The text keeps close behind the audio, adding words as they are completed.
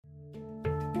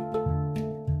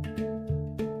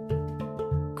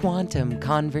Quantum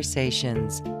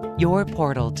Conversations, your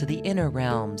portal to the inner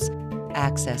realms.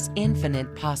 Access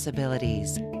infinite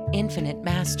possibilities, infinite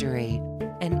mastery,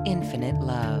 and infinite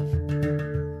love.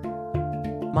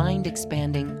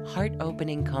 Mind-expanding,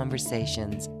 heart-opening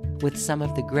conversations with some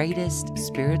of the greatest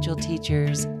spiritual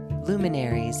teachers,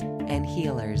 luminaries, and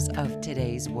healers of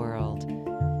today's world.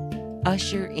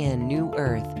 Usher in new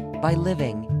earth by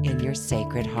living in your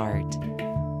sacred heart.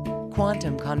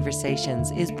 Quantum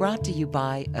Conversations is brought to you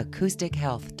by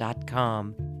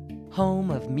AcousticHealth.com, home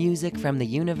of music from the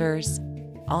universe,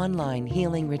 online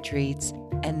healing retreats,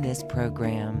 and this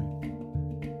program.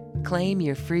 Claim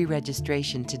your free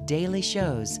registration to daily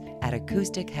shows at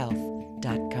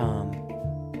AcousticHealth.com.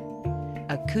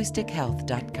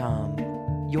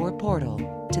 AcousticHealth.com, your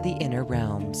portal to the inner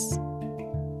realms.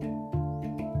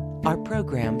 Our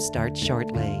program starts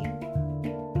shortly.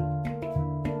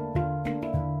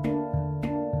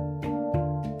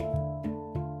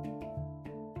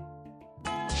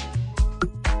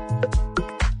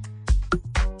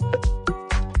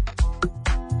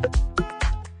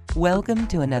 Welcome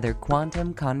to another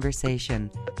Quantum Conversation,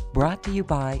 brought to you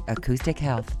by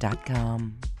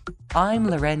AcousticHealth.com. I'm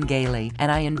Loren Gailey,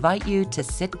 and I invite you to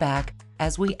sit back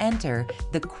as we enter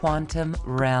the quantum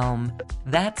realm,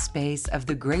 that space of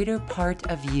the greater part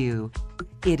of you.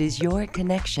 It is your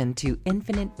connection to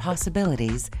infinite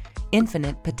possibilities,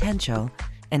 infinite potential,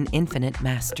 and infinite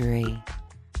mastery.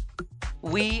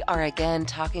 We are again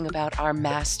talking about our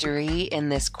mastery in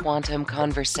this quantum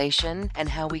conversation and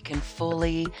how we can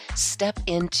fully step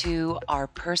into our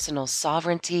personal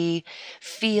sovereignty,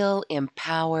 feel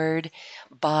empowered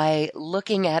by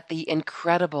looking at the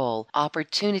incredible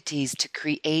opportunities to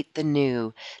create the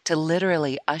new, to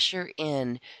literally usher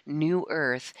in new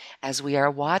earth as we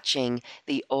are watching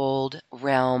the old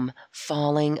realm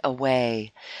falling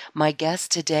away. My guest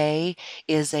today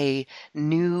is a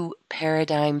new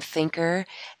paradigm thinker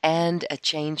and a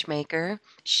change maker.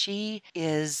 She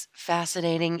is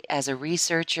fascinating as a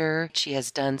researcher. She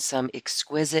has done some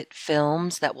exquisite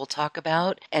films that we'll talk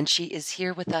about, and she is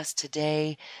here with us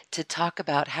today to talk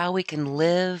about how we can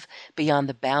live beyond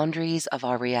the boundaries of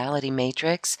our reality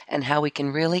matrix and how we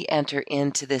can really enter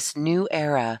into this new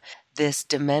era, this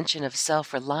dimension of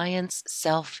self-reliance,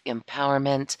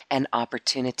 self-empowerment, and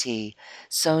opportunity.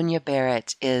 Sonia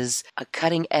Barrett is a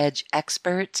cutting-edge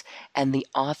expert and the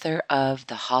author of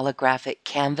The Holographic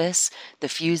Canvas, The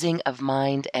Fusing of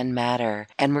Mind and Matter.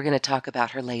 And we're going to talk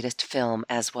about her latest film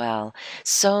as well.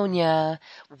 Sonia,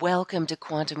 welcome to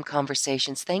Quantum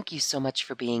Conversations. Thank you so much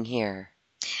for being here.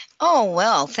 Oh,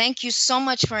 well, thank you so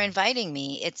much for inviting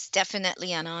me. It's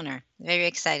definitely an honor. Very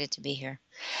excited to be here.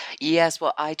 Yes,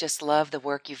 well, I just love the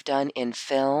work you've done in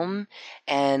film,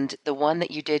 and the one that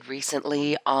you did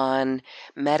recently on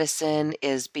medicine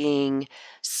is being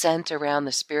sent around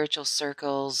the spiritual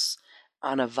circles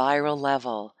on a viral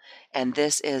level, and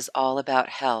this is all about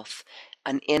health,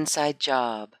 an inside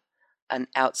job, an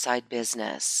outside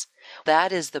business.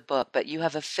 That is the book, but you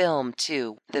have a film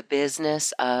too, The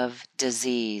Business of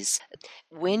Disease.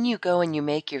 When you go and you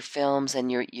make your films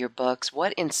and your books,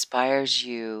 what inspires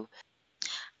you?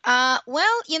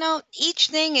 Well, each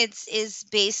thing is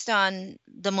based on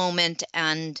the moment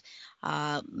and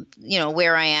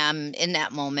where I am in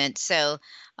that moment. So,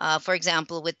 for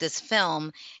example, with this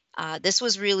film, this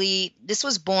was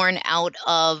born out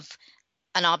of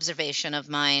an observation of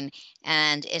mine,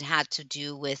 and it had to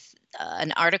do with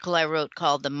an article I wrote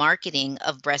called "The Marketing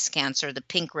of Breast Cancer: The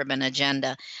Pink Ribbon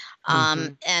Agenda."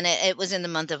 And it was in the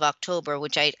month of October,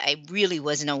 which I really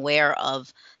wasn't aware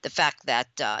of the fact that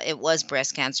it was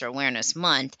Breast Cancer Awareness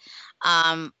Month.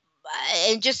 Um,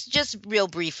 and just real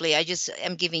briefly, I just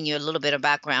am giving you a little bit of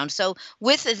background. So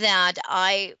with that,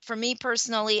 for me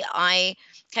personally, I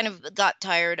kind of got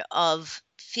tired of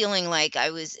feeling like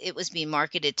it was being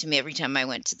marketed to me every time I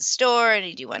went to the store.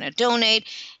 And do you want to donate?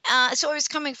 So I was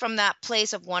coming from that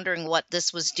place of wondering what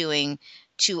this was doing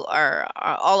to our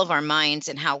all of our minds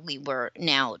and how we were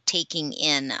now taking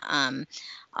in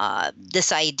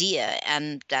this idea,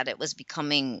 and that it was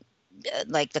becoming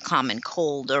like the common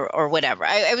cold or whatever.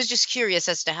 I was just curious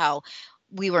as to how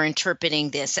we were interpreting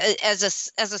this as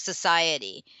a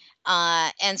society.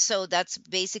 And so that's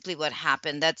basically what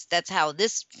happened. That's how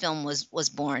this film was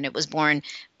born. It was born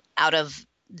out of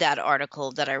that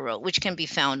article that I wrote, which can be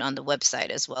found on the website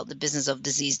as well,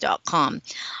 thebusinessofdisease.com.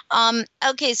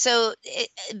 Okay, so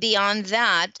beyond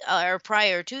that, or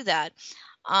prior to that,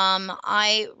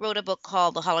 I wrote a book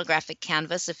called The Holographic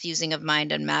Canvas: A Fusing of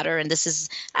Mind and Matter, and this is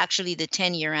actually the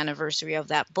 10-year anniversary of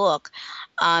that book.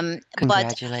 But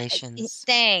Congratulations.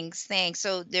 thanks, thanks.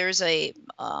 So there's a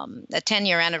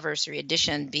 10-year anniversary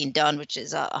edition being done, which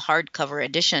is a hardcover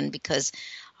edition because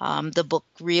the book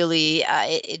really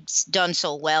it's done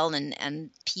so well, and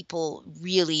people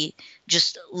really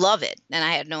just love it. And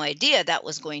I had no idea that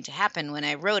was going to happen when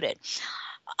I wrote it.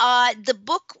 The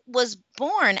book was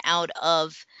born out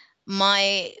of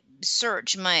my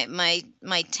search, my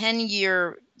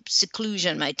 10-year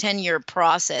seclusion, my 10-year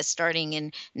process starting in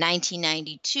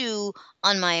 1992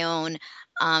 on my own,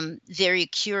 very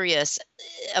curious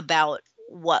about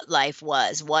what life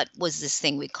was. What was this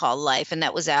thing we call life? And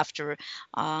that was after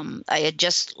I had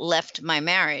just left my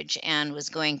marriage and was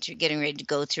getting ready to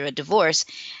go through a divorce.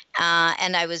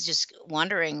 And I was just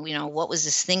wondering, what was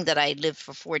this thing that I lived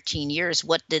for 14 years?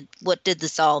 What did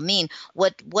this all mean?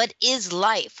 What is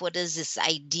life? What is this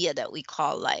idea that we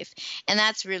call life? And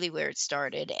that's really where it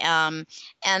started. Back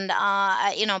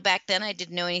then I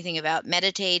didn't know anything about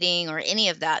meditating or any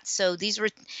of that. So these were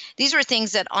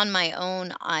things that on my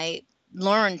own I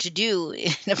learned to do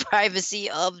in the privacy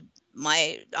of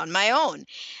my on my own.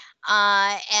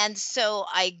 And so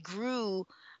I grew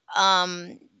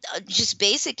just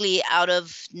basically out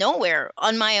of nowhere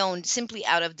on my own, simply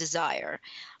out of desire.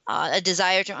 A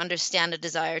desire to understand, a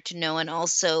desire to know, and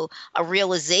also a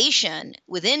realization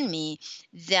within me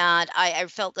that I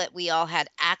felt that we all had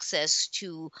access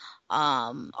to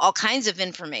all kinds of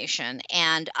information,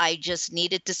 and I just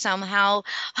needed to somehow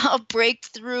break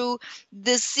through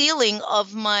the ceiling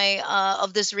of my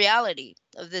of this reality,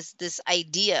 of this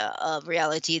idea of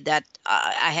reality that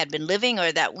I had been living, or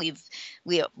that we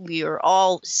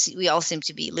all seem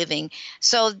to be living.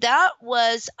 So that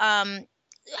was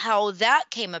how that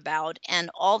came about, and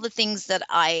all the things that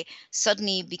I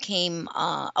suddenly became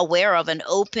aware of and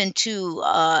open to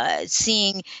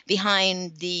seeing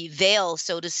behind the veil,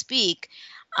 so to speak.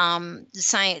 The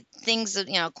science things,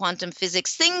 quantum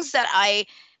physics, things that I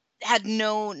had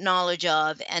no knowledge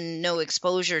of and no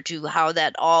exposure to, how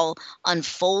that all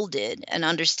unfolded, and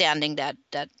understanding that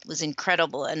was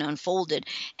incredible and unfolded.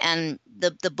 And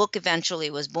the book eventually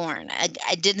was born.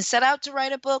 I didn't set out to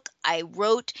write a book. I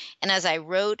wrote, and as I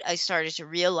wrote, I started to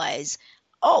realize,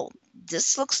 oh,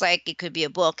 this looks like it could be a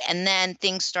book. And then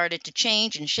things started to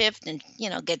change and shift and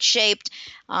get shaped,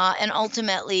 and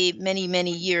ultimately,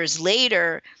 many years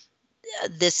later,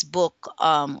 this book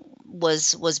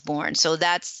was born. So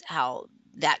that's how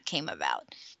that came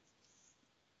about.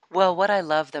 Well, what I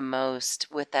love the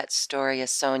most with that story,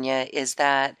 Sonia, is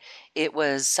that it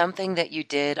was something that you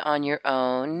did on your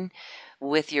own,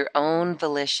 with your own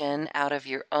volition, out of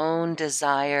your own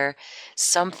desire,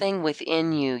 something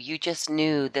within you. You just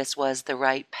knew this was the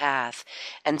right path.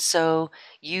 And so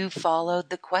you followed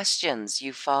the questions,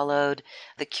 you followed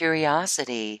the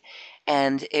curiosity,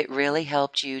 and it really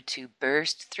helped you to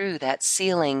burst through that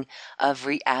ceiling of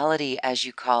reality, as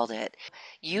you called it.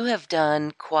 You have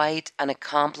done quite an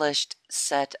accomplished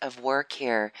set of work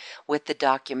here with the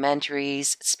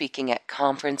documentaries, speaking at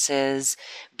conferences,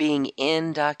 being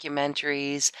in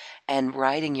documentaries, and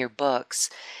writing your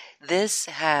books. This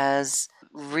has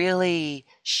really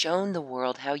shown the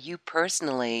world how you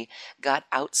personally got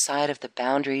outside of the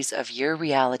boundaries of your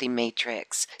reality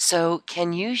matrix. So,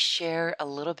 can you share a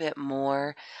little bit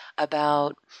more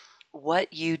about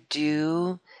what you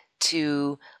do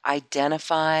to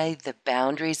identify the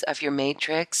boundaries of your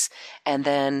matrix, and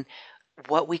then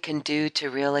what we can do to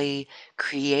really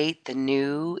create the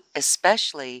new,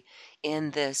 especially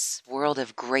in this world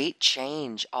of great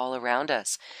change all around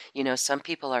us? Some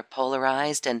people are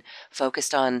polarized and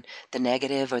focused on the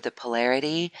negative or the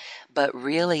polarity, but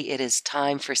really it is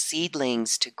time for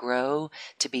seedlings to grow,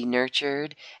 to be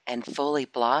nurtured, and fully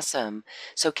blossom.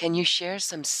 So, can you share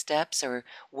some steps or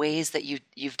ways that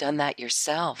you've done that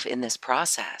yourself in this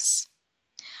process?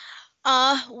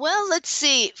 Well, let's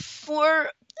see.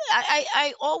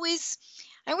 I always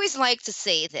like to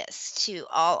say this to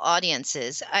all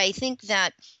audiences. I think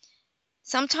that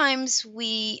sometimes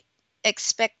we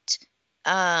expect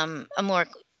a more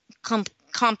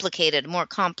complicated, more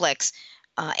complex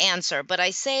answer, but I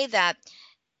say that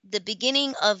the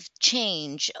beginning of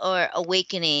change or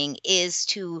awakening is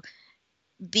to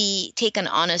take an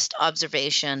honest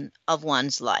observation of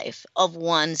one's life, of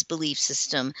one's belief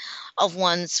system, of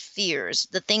one's fears,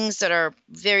 the things that are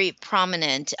very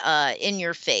prominent in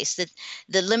your face,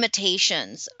 the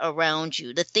limitations around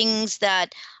you, the things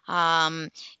that um,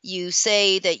 you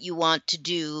say that you want to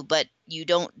do, but you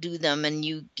don't do them, and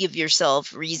you give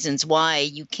yourself reasons why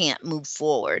you can't move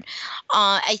forward.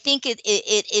 I think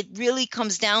it really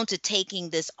comes down to taking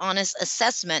this honest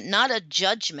assessment, not a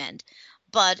judgment,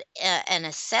 but an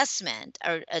assessment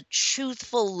or a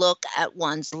truthful look at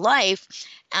one's life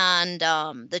and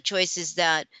the choices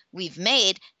that we've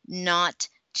made, not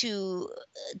to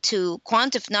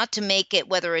not to make it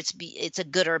whether it's a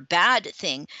good or bad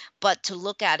thing, but to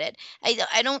look at it.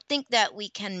 I don't think that we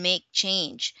can make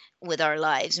change with our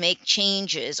lives, make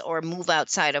changes or move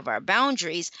outside of our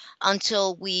boundaries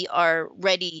until we are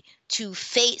ready to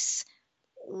face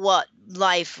what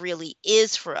life really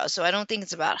is for us. So I don't think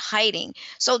it's about hiding.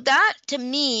 So that to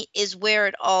me is where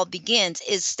it all begins,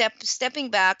 is stepping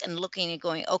back and looking and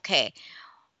going, okay,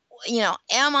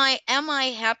 am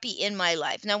I happy in my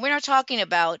life? Now we're not talking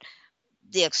about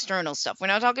the external stuff. We're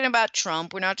not talking about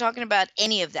Trump. We're not talking about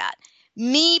any of that.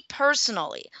 Me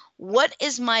personally, what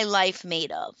is my life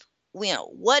made of?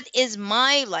 What is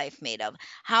my life made of?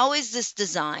 How is this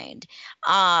designed?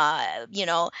 How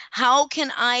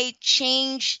can I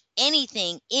change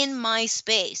anything in my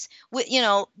space?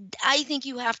 I think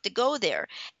you have to go there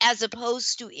as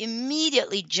opposed to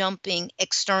immediately jumping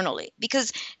externally,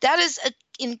 because that is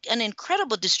an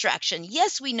incredible distraction.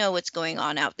 Yes, we know what's going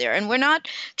on out there, and we're not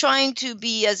trying to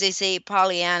be, as they say,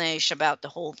 Pollyannish about the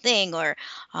whole thing, or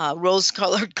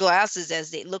rose-colored glasses,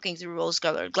 as they looking through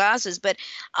rose-colored glasses. But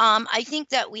I think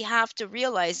that we have to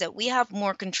realize that we have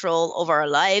more control over our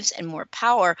lives and more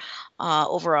power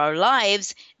over our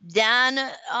lives than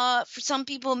for some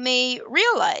people may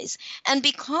realize. And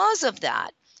because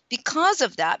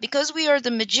we are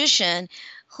the magician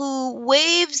who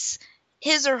waves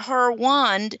his or her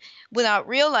wand without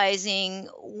realizing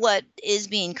what is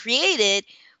being created,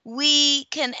 we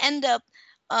can end up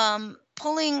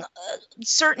pulling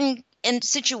certain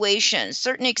situations,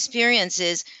 certain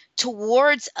experiences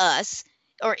towards us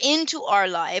or into our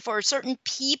life, or certain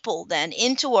people then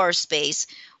into our space,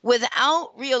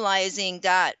 without realizing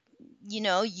that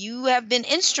you have been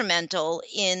instrumental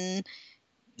in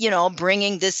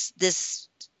bringing this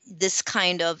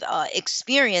kind of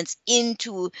experience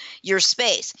into your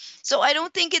space. So I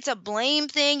don't think it's a blame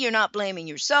thing. You're not blaming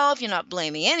yourself. You're not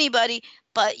blaming anybody,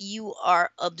 but you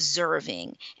are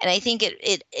observing. And I think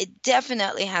it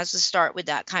definitely has to start with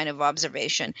that kind of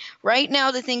observation. Right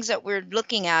now, the things that we're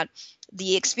looking at,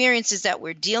 the experiences that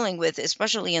we're dealing with,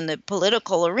 especially in the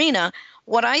political arena,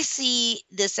 what I see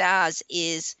this as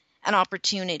is an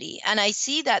opportunity. And I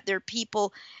see that there are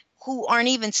people who aren't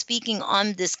even speaking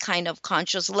on this kind of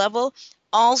conscious level,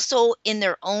 also in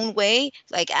their own way,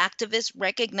 like activists,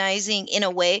 recognizing in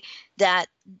a way that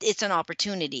it's an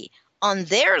opportunity. On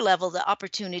their level, the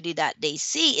opportunity that they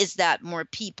see is that more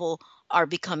people are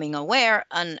becoming aware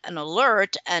and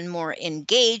alert and more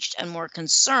engaged and more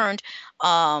concerned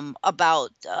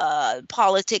about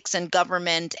politics and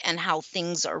government and how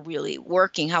things are really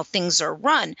working, how things are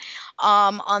run.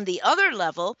 On the other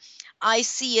level, I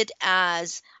see it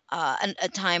as a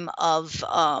time of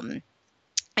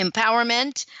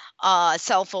empowerment,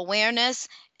 self-awareness,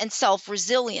 and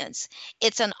self-resilience.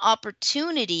 It's an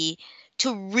opportunity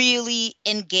to really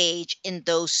engage in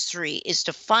those three, is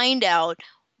to find out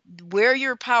where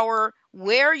you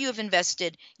have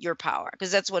invested your power,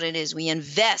 because that's what it is. We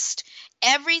invest.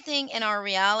 Everything in our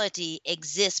reality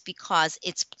exists because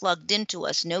it's plugged into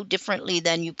us, no differently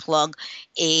than you plug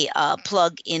in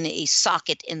a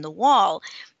socket in the wall.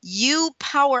 You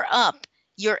power up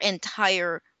your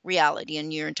entire reality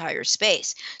and your entire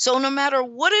space. So no matter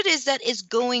what it is that is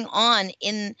going on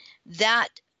in that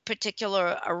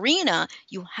particular arena,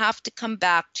 you have to come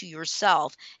back to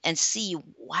yourself and see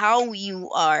how you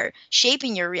are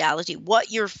shaping your reality,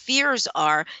 what your fears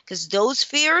are, because those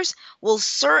fears will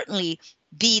certainly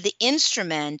be the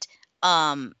instrument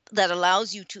that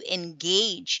allows you to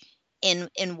engage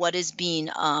in what is being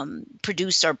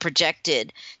produced or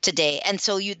projected today. And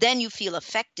so you feel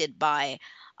affected by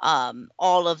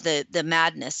all of the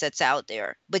madness that's out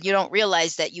there, but you don't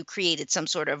realize that you created some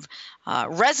sort of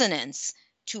resonance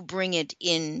to bring it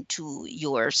into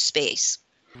your space.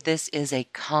 This is a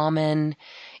common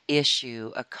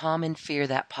issue, a common fear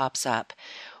that pops up.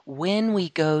 When we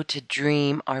go to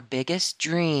dream our biggest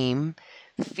dream,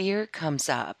 fear comes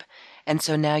up. And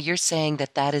so now you're saying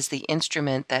that that is the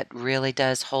instrument that really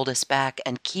does hold us back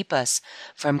and keep us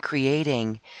from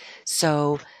creating.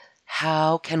 So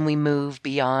how can we move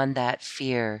beyond that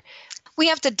fear? We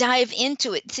have to dive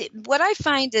into it. What I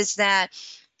find is that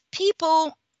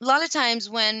people, a lot of times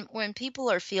when people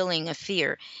are feeling a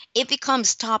fear, it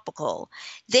becomes topical.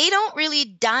 They don't really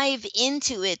dive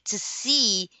into it to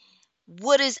see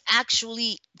what is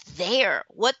actually there.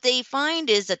 What they find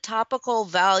is a topical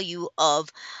value of,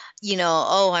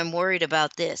 oh, I'm worried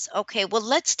about this. Okay, well,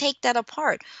 let's take that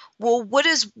apart. Well, what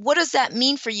does that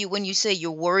mean for you when you say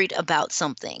you're worried about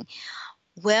something?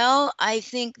 Well, I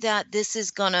think that this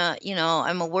is gonna,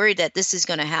 I'm worried that this is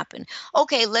gonna happen.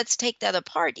 Okay, let's take that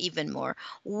apart even more.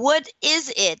 What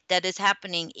is it that is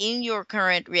happening in your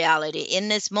current reality in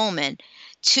this moment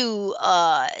to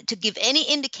give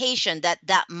any indication that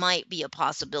that might be a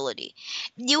possibility?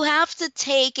 You have to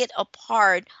take it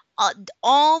apart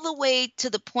all the way to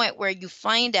the point where you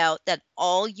find out that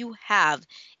all you have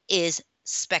is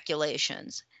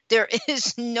speculations. There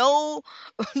is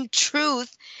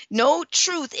truth no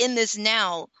truth in this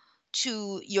now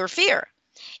to your fear.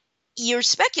 You're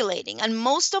speculating. And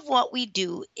most of what we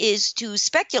do is to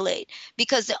speculate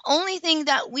because the only thing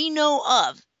that we know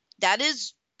of that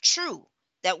is true,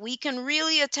 that we can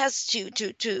really attest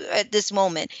to at this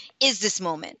moment is this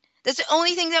moment. That's the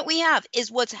only thing that we have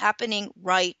is what's happening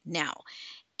right now.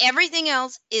 Everything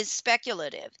else is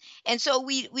speculative. And so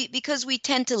we because we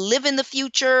tend to live in the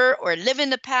future or live in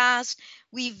the past,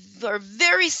 we are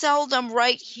very seldom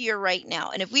right here right now.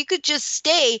 And if we could just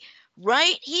stay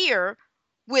right here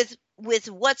with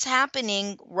what's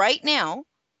happening right now,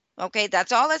 okay,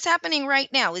 that's all that's happening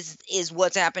right now is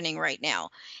what's happening right now,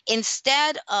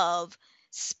 instead of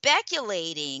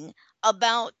speculating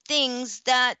about things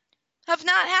that have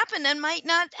not happened and might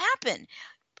not happen.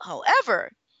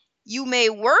 However, you may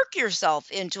work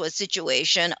yourself into a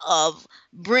situation of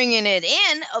bringing it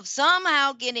in, of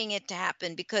somehow getting it to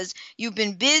happen because you've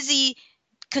been busy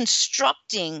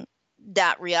constructing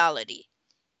that reality.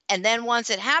 And then once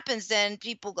it happens, then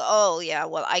people go, oh, yeah,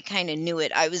 well, I kind of knew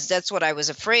it. That's what I was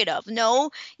afraid of.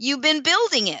 No, you've been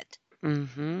building it.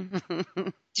 Mm-hmm.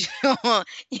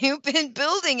 You've been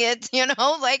building it,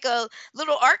 like a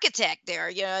little architect there,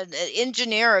 an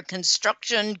engineer, a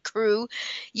construction crew.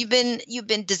 You've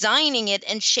been designing it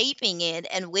and shaping it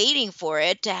and waiting for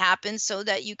it to happen so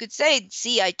that you could say,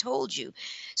 "See, I told you."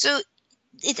 So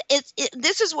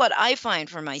this is what I find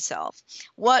for myself.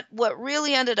 What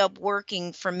really ended up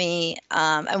working for me,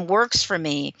 and works for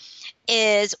me,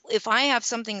 is if I have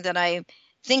something that I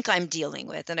think I'm dealing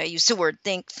with, and I use the word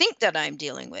think that I'm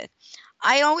dealing with,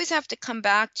 I always have to come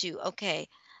back to, okay,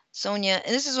 Sonia,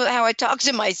 and this is how I talk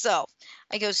to myself.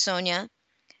 I go, Sonia,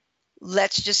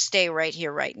 let's just stay right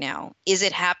here right now. Is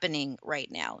it happening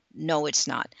right now? No, it's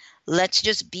not. Let's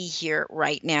just be here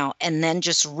right now and then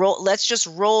let's just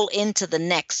roll into the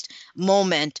next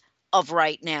moment of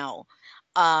right now.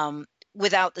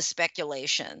 Without the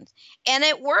speculation. And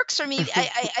it works for me.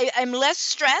 I'm less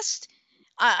stressed.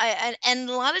 And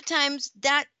a lot of times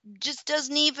that just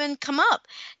doesn't even come up.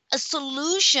 A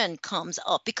solution comes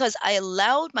up because I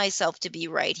allowed myself to be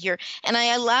right here, and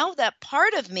I allow that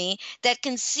part of me that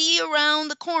can see around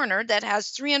the corner, that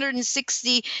has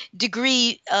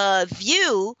 360-degree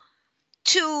view,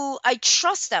 I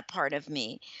trust that part of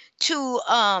me to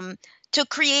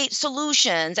create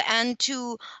solutions and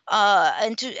to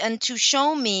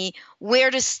show me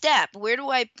where to step, where do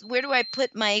I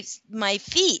put my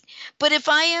feet. But if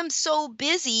I am so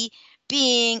busy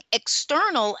being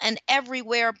external and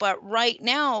everywhere but right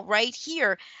now, right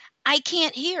here, I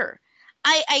can't hear.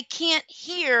 I can't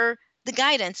hear the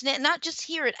guidance. Not just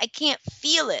hear it, I can't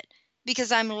feel it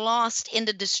because I'm lost in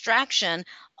the distraction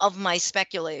of my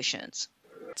speculations.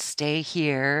 Stay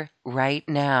here right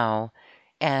now.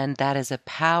 And that is a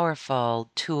powerful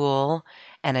tool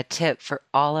and a tip for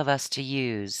all of us to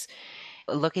use.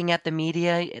 Looking at the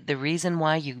media, the reason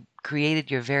why you created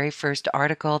your very first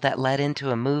article that led into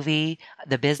a movie,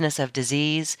 The Business of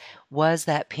Disease, was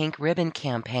that pink ribbon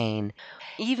campaign.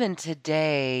 Even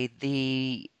today,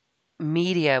 the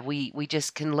media, we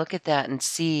just can look at that and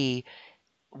see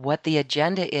what the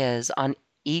agenda is on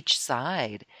each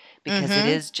side because it Mm-hmm.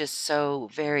 is just so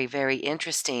very, very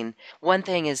interesting. One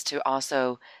thing is to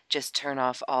also just turn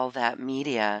off all that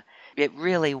media. It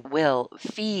really will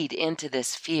feed into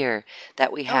this fear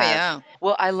that we Oh have. yeah.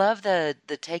 Well, I love the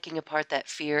taking apart that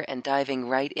fear and diving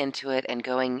right into it and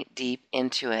going deep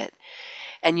into it.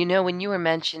 And when you were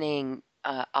mentioning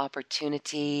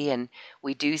opportunity, and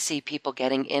we do see people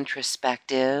getting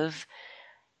introspective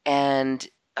and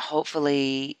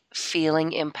hopefully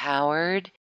feeling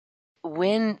empowered.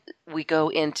 When we go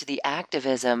into the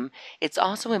activism, it's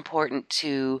also important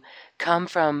to come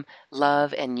from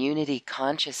love and unity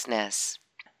consciousness.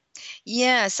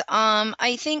 Yes,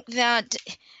 I think that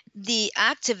the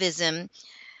activism,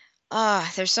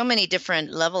 there's so many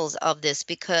different levels of this,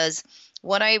 because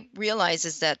what I realize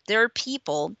is that there are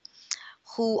people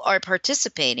who are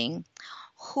participating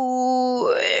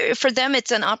who, for them,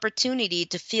 it's an opportunity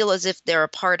to feel as if they're a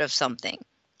part of something.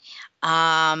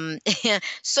 Um,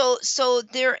 so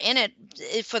they're in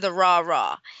it for the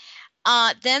rah-rah.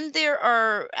 Then there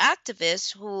are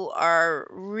activists who are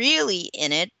really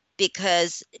in it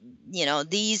because,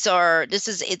 this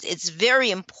is it's very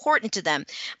important to them.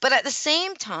 But at the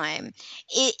same time,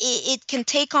 it can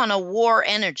take on a war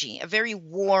energy, a very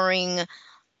warring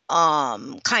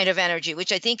kind of energy,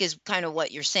 which I think is kind of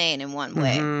what you're saying in one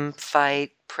way.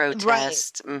 Fight, Right.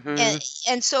 protest. And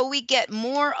and so we get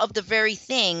more of the very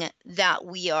thing that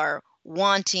we are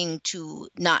wanting to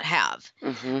not have,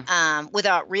 Hmm.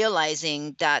 without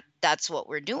realizing that that's what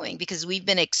we're doing, because we've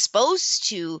been exposed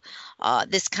to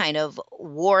this kind of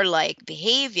warlike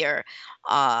behavior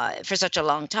for such a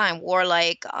long time,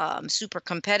 warlike, super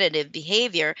competitive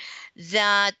behavior,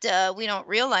 that we don't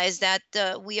realize that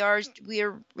we are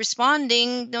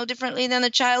responding no differently than a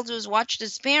child who's watched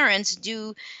his parents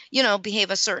do,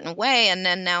 behave a certain way, and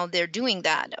then now they're doing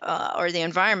that, or the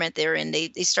environment they're in,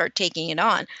 they start taking it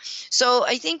on. So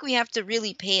I think we have to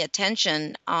really pay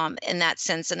attention, in that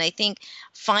sense. And I think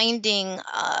finding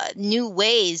new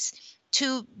ways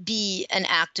to be an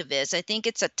activist, I think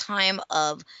it's a time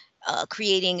of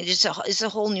creating just a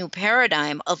whole new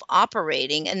paradigm of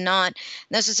operating, and not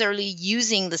necessarily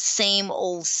using the same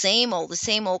old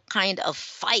kind of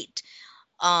fight.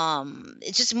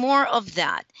 It's just more of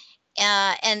that.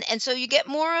 And so you get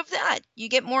more of that. You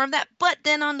get more of that. But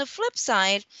then on the flip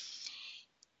side,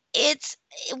 it's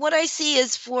what I see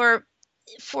is for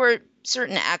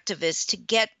certain activists to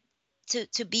get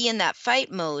to be in that fight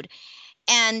mode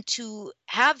and to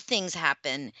have things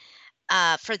happen,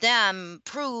 for them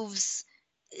proves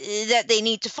that they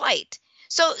need to fight.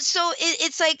 So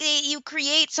it's like you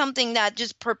create something that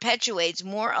just perpetuates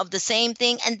more of the same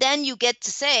thing, and then you get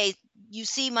to say, "You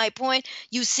see my point?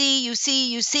 You see, you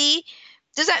see, you see."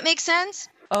 Does that make sense?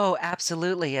 Oh,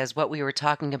 absolutely. As what we were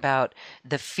talking about,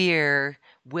 the fear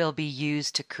will be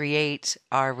used to create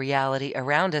our reality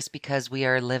around us because we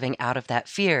are living out of that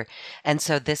fear. And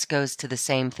so this goes to the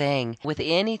same thing with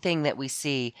anything that we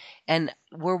see. And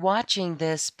we're watching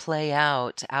this play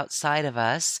out outside of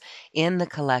us in the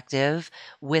collective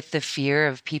with the fear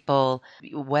of people,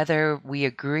 whether we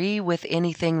agree with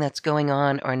anything that's going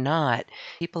on or not.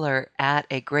 People are at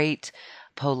a great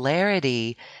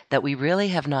polarity that we really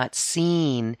have not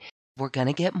seen. We're going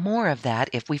to get more of that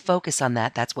if we focus on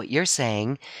that. That's what you're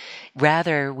saying.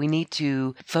 Rather, we need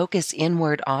to focus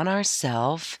inward on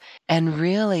ourselves and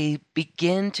really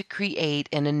begin to create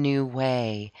in a new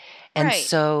way. And Right.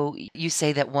 so you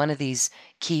say that one of these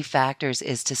key factors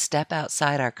is to step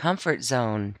outside our comfort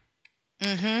zone.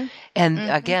 Mhm. And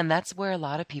Mhm. again, that's where a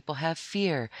lot of people have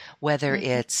fear, whether Mhm.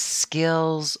 it's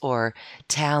skills or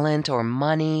talent or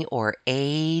money or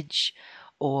age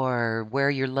or where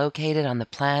you're located on the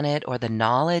planet or the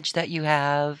knowledge that you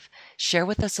have. Share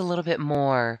with us a little bit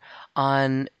more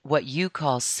on what you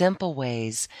call simple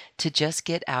ways to just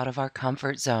get out of our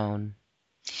comfort zone.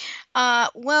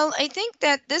 Well, I think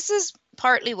that this is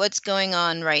partly what's going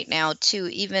on right now, too,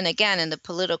 even again in the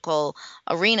political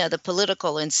arena, the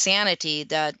political insanity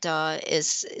that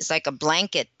is like a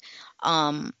blanket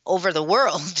over the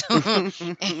world.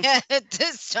 And at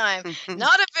this time,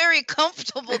 not a very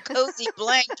comfortable, cozy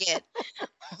blanket,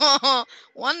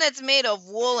 one that's made of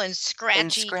wool and And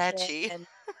scratchy scratchy. and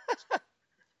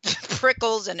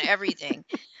prickles and everything.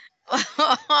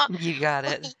 You got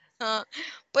it. Uh,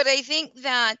 but I think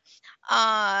that,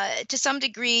 to some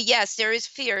degree, yes, there is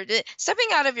fear. Stepping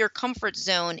out of your comfort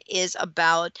zone is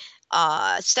about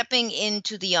stepping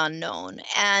into the unknown.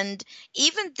 And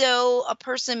even though a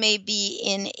person may be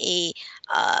in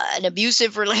an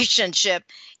abusive relationship,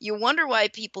 you wonder why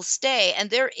people stay. And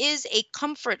there is a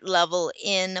comfort level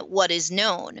in what is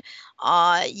known.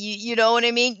 You know what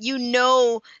I mean? You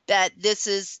know that this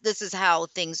is how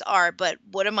things are, but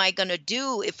what am I going to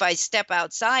do if I step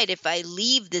outside, if I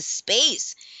leave this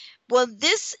space? Well,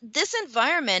 this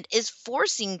environment is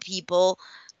forcing people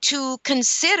to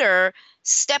consider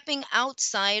stepping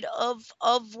outside of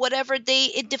whatever they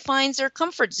it defines their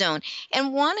comfort zone.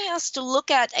 And one has to look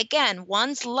at, again,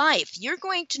 one's life. You're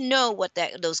going to know what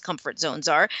those comfort zones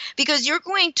are, because you're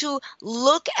going to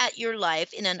look at your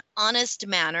life in an honest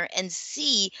manner and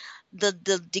see the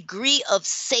degree of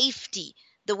safety,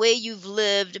 the way you've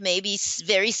lived, maybe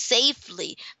very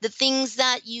safely, the things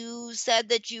that you said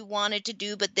that you wanted to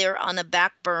do, but they're on a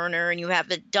back burner and you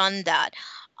haven't done that.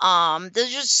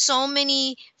 There's just so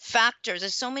many factors.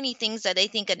 There's so many things that I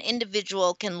think an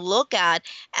individual can look at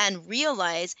and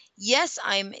realize, yes,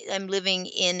 I'm living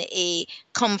in a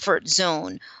comfort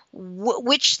zone.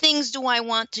 Which things do I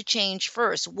want to change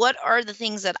first? What are the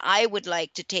things that I would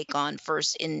like to take on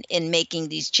first in making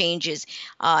these changes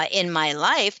in my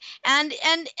life? And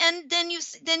then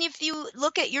if you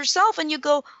look at yourself and you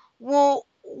go, well,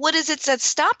 what is it that's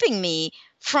stopping me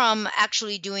from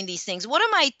actually doing these things? What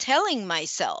am I telling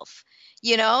myself?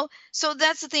 So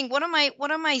that's the thing. What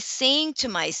am I saying to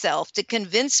myself to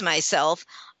convince myself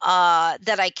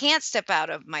that I can't step out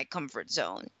of my comfort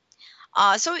zone?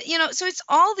 So it's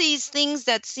all these things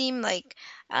that seem like,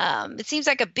 it seems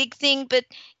like a big thing, but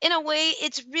in a way,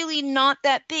 it's really not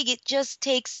that big. It just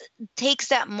takes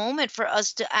that moment for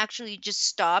us to actually just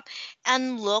stop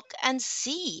and look and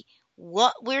see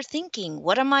what we're thinking.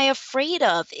 What am I afraid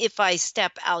of if I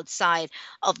step outside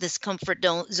of this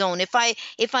zone? If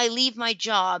I leave my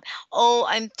job, oh,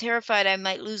 I'm terrified I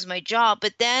might lose my job.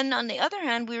 But then on the other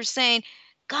hand, we were saying,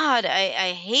 God,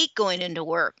 I hate going into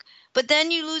work. But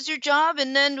then you lose your job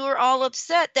and then we're all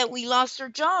upset that we lost our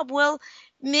job. Well,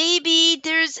 maybe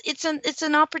it's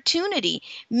an opportunity.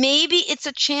 Maybe it's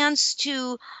a chance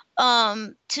to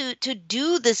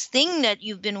do this thing that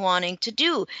you've been wanting to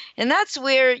do. And that's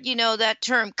where, that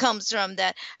term comes from,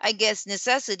 that I guess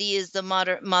necessity is the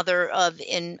mother of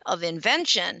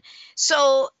invention.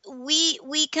 So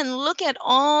we can look at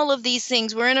all of these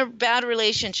things. We're in a bad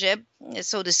relationship,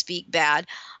 so to speak, bad,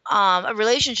 a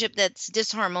relationship that's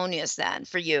disharmonious then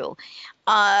for you.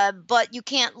 But you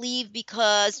can't leave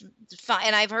because,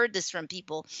 and I've heard this from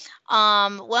people.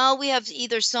 Well, we have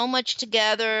either so much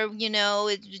together, it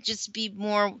would just be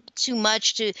more too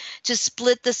much to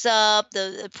split this up,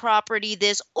 the property,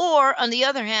 this, or on the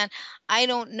other hand, I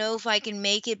don't know if I can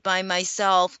make it by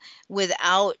myself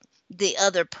without the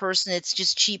other person. It's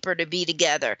just cheaper to be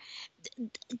together.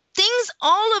 Things,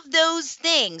 all of those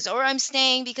things, or I'm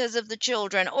staying because of the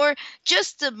children, or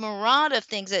just the myriad of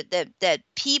things that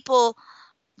people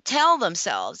tell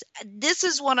themselves. This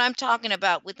is what I'm talking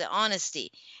about with the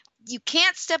honesty. You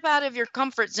can't step out of your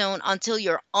comfort zone until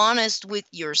you're honest with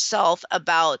yourself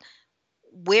about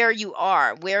where you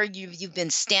are, where you've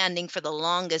been standing for the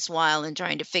longest while and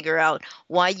trying to figure out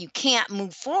why you can't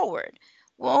move forward.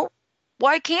 Well,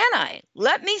 why can't I?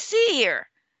 Let me see here.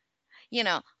 You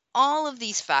know, all of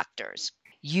these factors.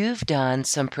 You've done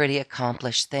some pretty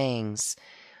accomplished things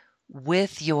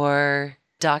with your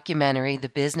documentary, The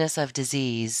Business of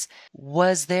Disease.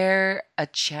 Was there a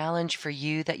challenge for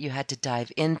you that you had to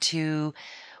dive into?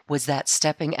 Was that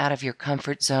stepping out of your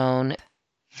comfort zone?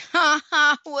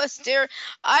 Was there?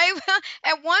 I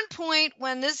at one point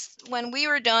when we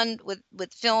were done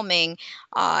with filming,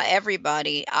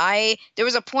 everybody, I there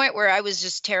was a point where I was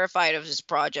just terrified of this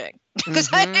project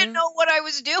because I didn't Mm-hmm. know what I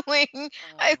was doing.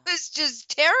 I Oh. was just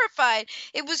terrified.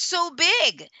 It was so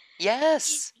big.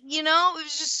 Yes. It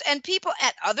was just, and people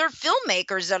at other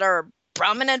filmmakers that are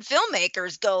prominent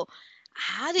filmmakers go,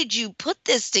 how did you put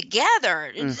this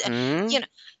together? Mm-hmm. You know,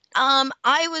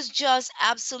 I was just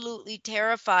absolutely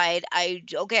terrified. I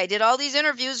did all these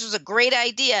interviews. It was a great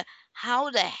idea. How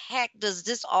the heck does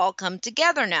this all come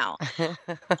together now?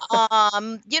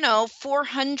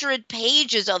 400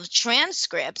 pages of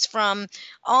transcripts from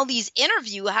all these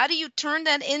interview. How do you turn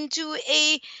that into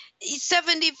a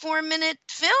 74-minute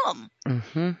film?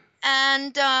 Mm-hmm.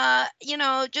 And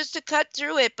just to cut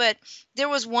through it. But there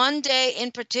was one day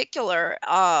in particular,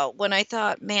 when I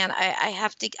thought, man, I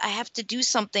have to do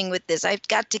something with this. I've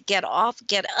got to get up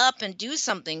and do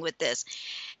something with this.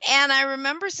 And I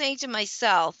remember saying to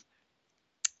myself,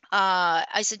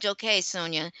 I said, okay,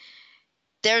 Sonia,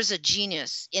 there's a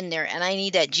genius in there, and I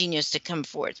need that genius to come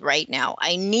forth right now.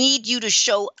 I need you to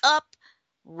show up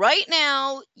right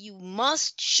now. You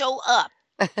must show up.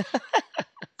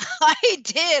 I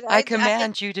did. I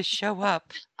command you to show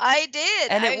up. I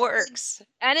did. And it works.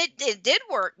 And it did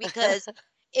work because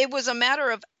it was a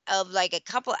matter of like a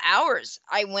couple hours.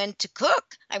 I went to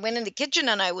cook. I went in the kitchen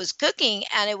and I was cooking,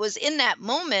 and it was in that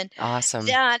moment Awesome.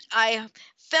 that I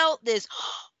felt this,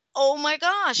 oh my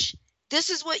gosh, this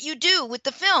is what you do with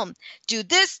the film. Do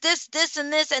this,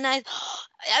 and this. And I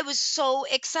was so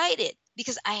excited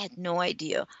because I had no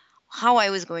idea how I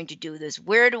was going to do this.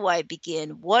 Where do I begin?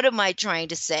 What am I trying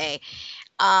to say?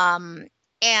 Um,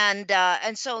 and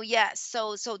so yes,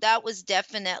 so that was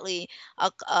definitely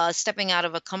stepping out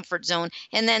of a comfort zone,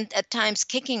 and then at times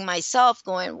kicking myself,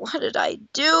 going, "What did I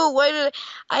do? Why did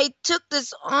I took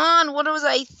this on? What was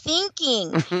I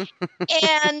thinking?"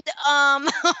 And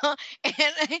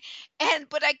and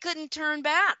but I couldn't turn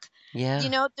back. Yeah.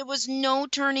 There was no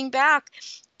turning back.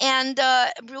 And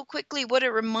real quickly, what it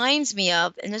reminds me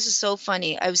of, and this is so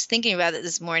funny, I was thinking about it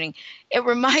this morning. It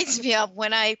reminds me of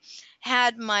when I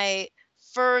had my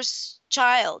first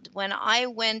child, when I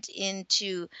went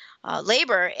into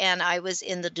labor and I was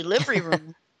in the delivery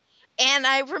room. And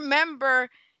I remember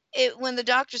it when the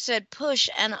doctor said push,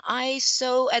 and I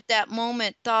so at that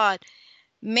moment thought,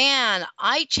 man,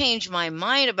 I changed my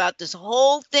mind about this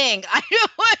whole thing. I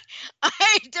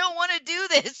don't want to do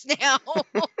this now.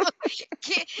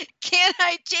 Can, can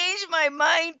I change my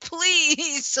mind,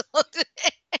 please?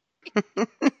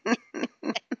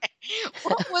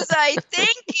 What was I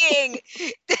thinking?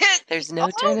 That There's no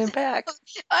all turning back.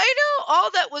 I know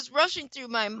all that was rushing through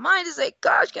my mind is like,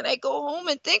 gosh, can I go home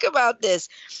and think about this?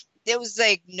 It was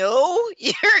like, no,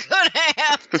 you're gonna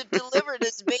have to deliver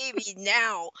this baby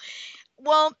now.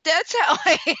 Well, that's how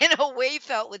I, in a way,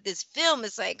 felt with this film.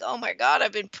 It's like, oh my God,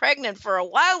 I've been pregnant for a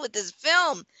while with this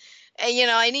film,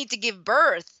 and I need to give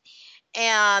birth.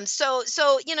 And so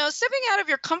stepping out of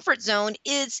your comfort zone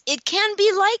is it can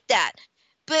be like that,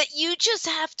 but you just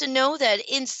have to know that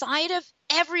inside of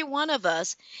every one of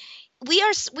us we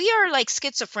are like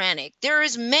schizophrenic. There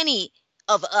is many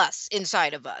of us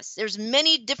inside of us. There's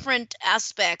many different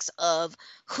aspects of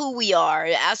who we are,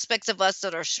 aspects of us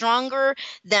that are stronger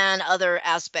than other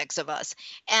aspects of us.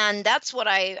 And that's what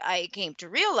I came to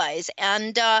realize.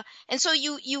 And so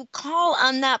you call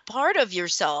on that part of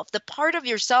yourself, the part of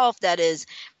yourself that is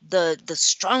the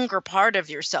stronger part of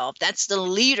yourself. That's the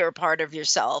leader part of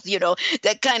yourself,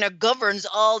 that kind of governs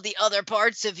all the other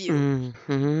parts of you.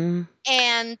 Hmm.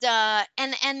 And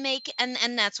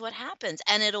that's what happens,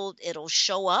 and it'll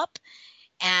show up,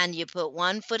 and you put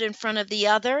one foot in front of the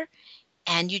other,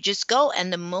 and you just go.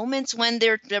 And the moments when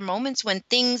there are moments when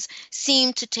things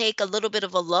seem to take a little bit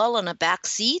of a lull and a back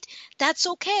seat, that's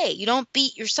okay. You don't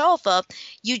beat yourself up.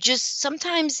 You just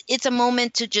sometimes it's a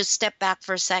moment to just step back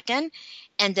for a second,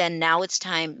 and then now it's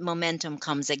time, momentum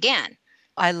comes again.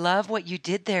 I love what you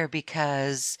did there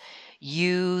because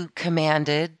you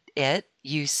commanded it.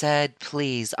 You said,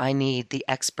 please, I need the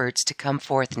experts to come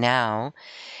forth now.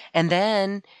 And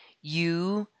then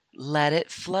you let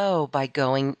it flow by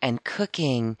going and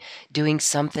cooking, doing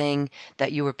something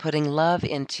that you were putting love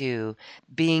into,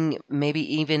 being maybe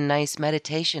even nice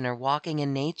meditation or walking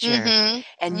in nature. Mhm.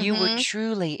 And you were Mhm.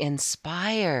 truly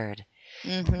inspired.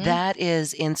 Mhm. That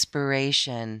is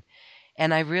inspiration.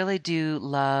 And I really do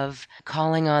love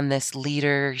calling on this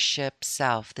leadership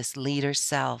self, this leader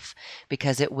self,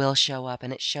 because it will show up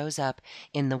and it shows up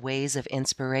in the ways of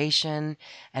inspiration.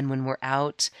 And when we're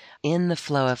out in the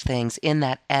flow of things, in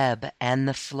that ebb and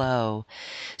the flow.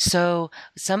 So,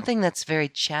 something that's very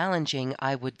challenging,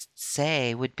 I would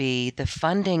say, would be the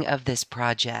funding of this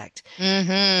project.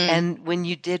 Mhm. And when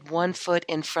you did one foot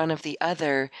in front of the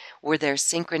other, were there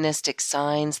synchronistic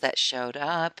signs that showed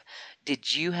up?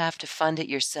 Did you have to fund it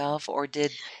yourself, or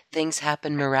did things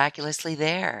happen miraculously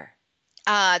there?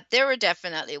 There were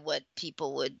definitely what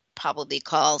people would probably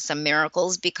call some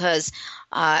miracles because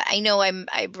I know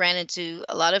I ran into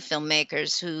a lot of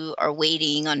filmmakers who are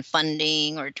waiting on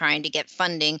funding or trying to get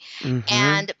funding. Mhm.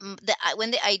 And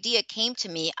when the idea came to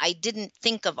me, I didn't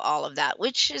think of all of that,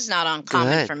 which is not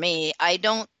uncommon Good. for me. I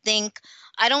don't think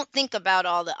about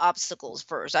all the obstacles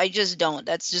first. I just don't.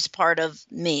 That's just part of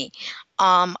me.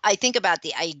 I think about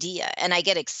the idea and I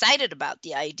get excited about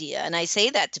the idea. And I say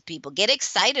that to people, get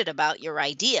excited about your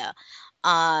idea.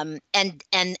 And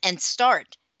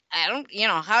start. I don't,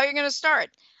 how you're going to start.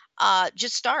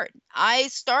 Just start. I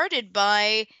started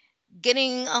by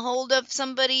getting a hold of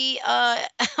somebody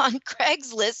on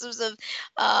Craigslist. It was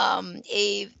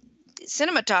a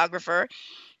cinematographer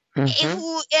Mhm.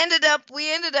 who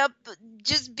we ended up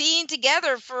just being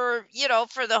together for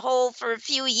a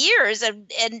few years, and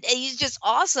he's just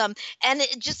awesome, and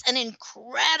just an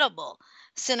incredible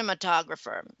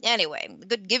cinematographer. Anyway,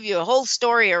 could give you a whole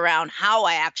story around how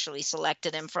I actually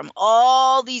selected him from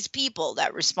all these people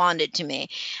that responded to me.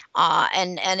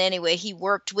 And anyway, he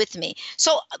worked with me.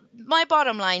 So my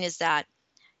bottom line is that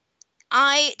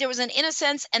I there was an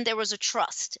innocence and there was a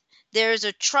trust. There's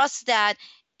a trust that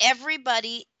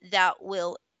everybody that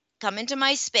will come into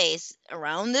my space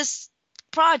around this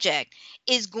project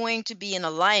is going to be in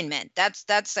alignment. That's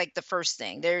like the first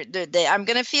thing. I'm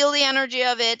going to feel the energy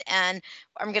of it, and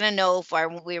I'm going to know if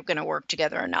we're going to work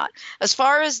together or not. As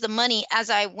far as the money, as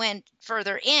I went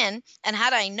further in, and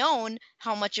had I known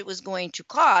how much it was going to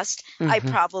cost, I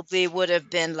Mhm. probably would have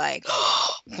been like,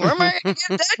 where am I going to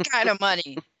get that kind of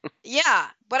money? Yeah,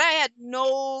 but I had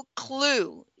no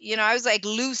clue. I was like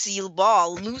Lucy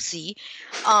Ball, Lucy,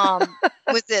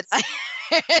 with it.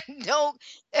 no,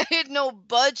 no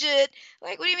budget.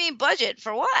 Like, what do you mean budget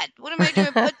for what? What am I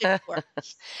doing budget for?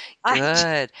 I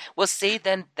Good. Well, see,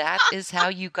 then that is how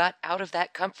you got out of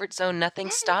that comfort zone. Nothing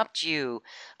stopped you.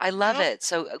 I love no, it.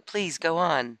 So please go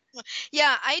on.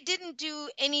 yeah, I didn't do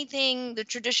anything the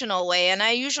traditional way, and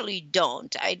I usually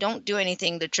don't. I don't do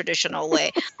anything the traditional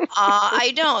way.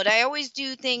 I don't. I always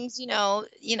do things,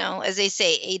 as they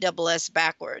say, AWS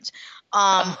backwards.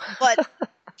 Um, but Oh,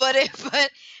 but it,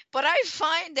 but I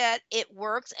find that it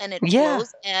works and it yeah.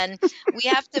 flows, and we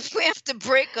have to we have to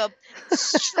break up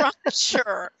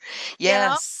structure, you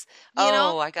know, Yes. you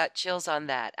know. Oh, I got chills on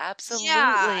that.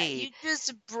 Yeah, Absolutely. you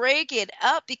just break it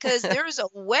up because there's a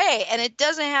way and it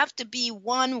doesn't have to be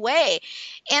one way.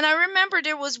 And I remember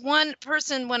there was one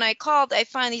person when I called, I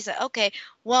finally said, okay,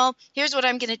 well, here's what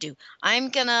I'm going to do. I'm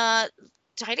going to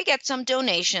try to get some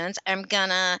donations. I'm going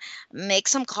to make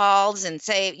some calls and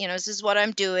say, this is what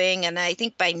I'm doing. And I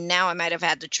think by now I might have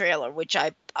had the trailer, which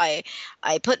I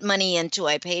put money into.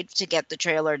 I paid to get the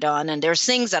trailer done. And there's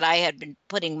things that I had been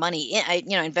putting money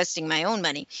in, investing my own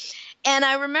money. And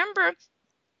I remember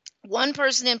one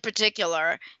person in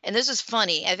particular, and this was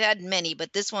funny. I've had many,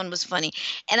 but this one was funny.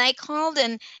 And I called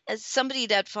in as somebody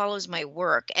that follows my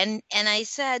work, and I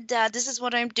said, "This is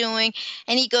what I'm doing."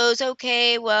 And he goes,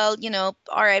 "Okay, well,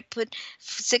 all right, put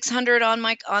 600 on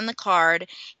the card."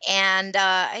 And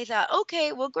I thought,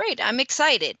 "Okay, well, great. I'm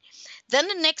excited." Then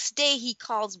the next day he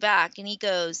calls back and he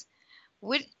goes,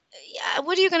 "What? Yeah,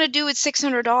 what are you going to do with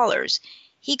 $600?"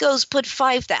 He goes, "Put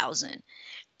 5,000."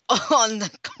 on the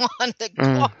on the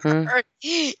Hmm. card,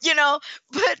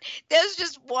 but there's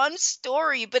just one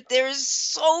story, but there's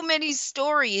so many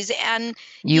stories, and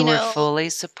You were fully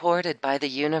supported by the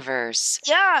universe.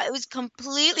 yeah, it was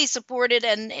completely supported,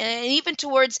 and even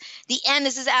towards the end,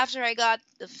 this is after I got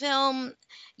the film,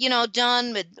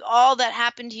 done with all that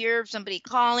happened here, somebody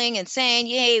calling and saying,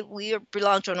 "Hey, we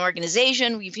belong to an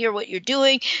organization. We hear what you're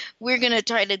doing. We're going to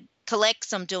try to collect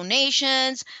some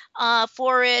donations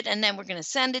for it, and then we're going to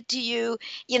send it to you."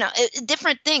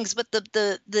 Different things, but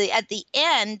the at the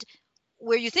end,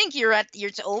 where you think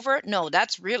it's over, no,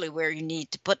 that's really where you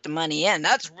need to put the money in.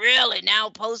 That's really now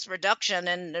post production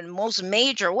in the most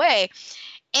major way.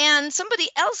 And somebody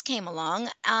else came along.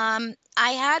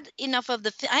 I had enough of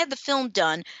I had the film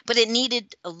done, but it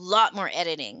needed a lot more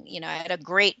editing. I had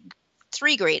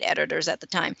three great editors at the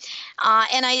time,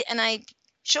 and I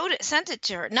sent it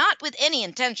to her, not with any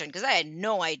intention because I had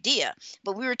no idea.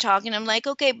 But we were talking. I'm like,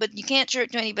 okay, but you can't show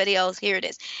it to anybody else. Here it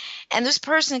is. And this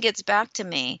person gets back to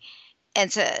me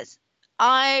and says,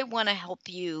 "I want to help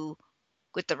you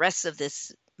with the rest of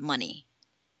this money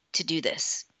to do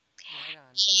this." Right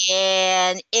on.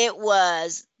 And it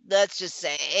was, let's just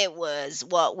say, it was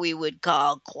what we would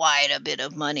call quite a bit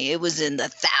of money. It was in the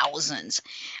thousands.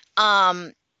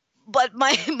 Um, but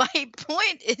my my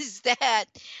point is that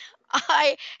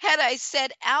I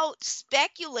set out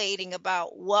speculating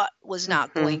about what was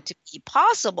not Hmm. going to be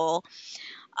possible,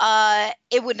 I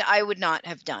would not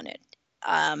have done it.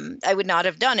 I would not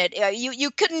have done it.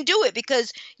 You couldn't do it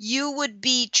because you would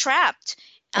be trapped,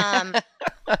 um,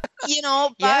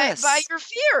 by Yes. your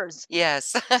fears.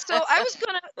 Yes. So I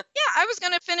was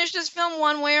gonna finish this film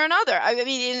one way or another. I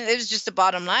mean, it was just the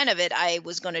bottom line of it. I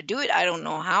was gonna do it. I don't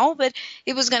know how, but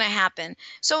it was gonna happen.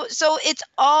 So it's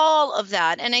all of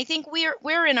that, and I think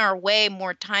we're in our way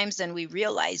more times than we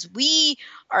realize. We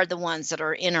are the ones that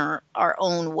are in our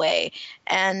own way,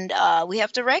 and we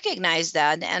have to recognize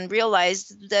that and realize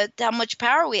that how much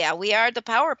power we have. We are the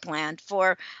power plant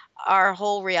for our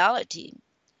whole reality,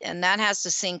 and that has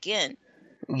to sink in.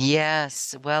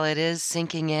 Yes, well, it is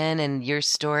sinking in, and your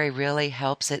story really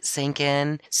helps it sink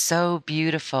in. So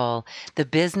beautiful. The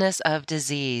Business of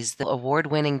Disease, the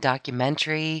award-winning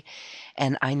documentary,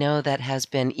 and I know that has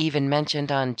been even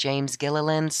mentioned on James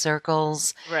Gilliland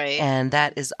circles, Right. and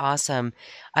that is awesome.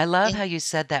 I love how you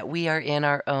said that we are in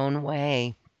our own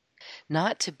way.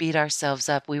 Not to beat ourselves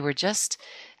up. We were just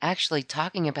actually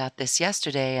talking about this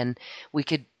yesterday, and we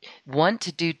could want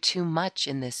to do too much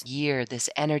in this year, this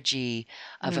energy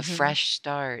of a Mhm. fresh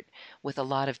start with a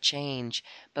lot of change.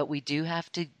 But we do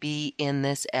have to be in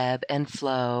this ebb and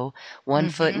flow, one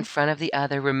foot in Mhm. front of the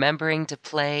other, remembering to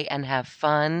play and have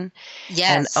fun.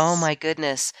 And oh Yes. my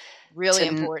goodness, Really to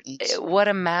important. what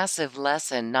a massive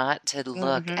lesson not to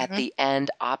look at Mhm. the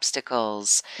end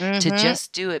obstacles, to Mhm.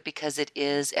 just do it because it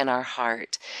is in our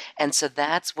heart. And so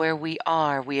that's where we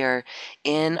are. We are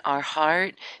in our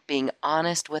heart, being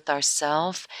honest with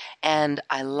ourselves. And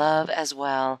I love as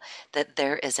well that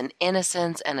there is an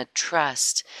innocence and a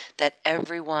trust that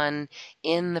everyone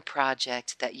in the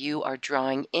project that you are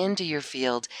drawing into your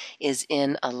field is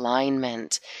in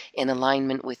alignment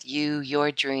with you,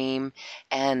 your dream,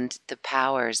 and the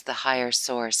powers, the higher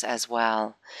source as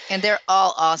well. And they're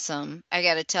all awesome. I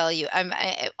got to tell you,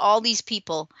 all these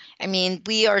people. I mean,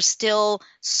 we are still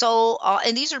so,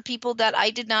 and these are people that I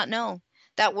did not know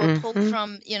that were pulled Mm-hmm.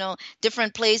 from,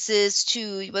 different places,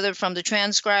 to whether from the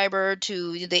transcriber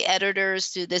to the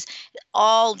editors to this,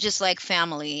 all just like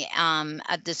family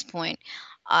at this point.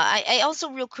 I also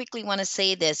real quickly want to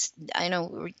say this. I know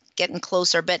we're getting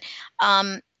closer, but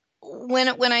um,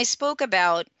 when I spoke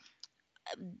about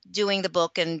doing the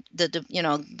book and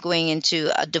going into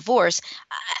a divorce,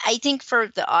 I think for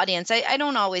the audience, I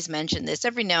don't always mention this,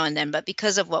 every now and then, but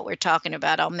because of what we're talking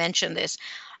about, I'll mention this.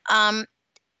 um,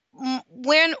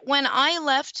 when I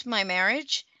left my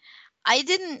marriage, I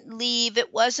didn't leave.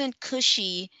 It wasn't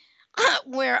cushy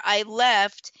where I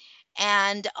left.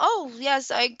 And oh,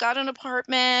 yes, I got an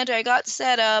apartment, I got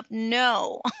set up.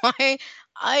 No,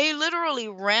 I literally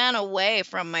ran away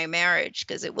from my marriage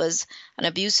because it was an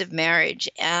abusive marriage,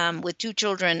 with two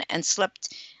children, and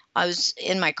slept. I was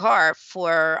in my car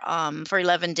for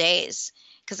 11 days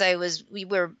because we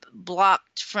were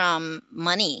blocked from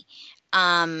money.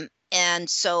 And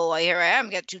so here I am,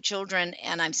 got two children,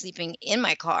 and I'm sleeping in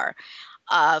my car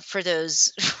for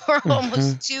those for Mm-hmm.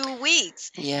 almost 2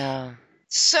 weeks. Yeah.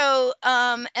 So,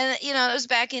 and it was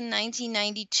back in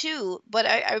 1992. But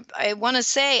I want to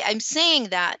say, I'm saying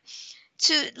that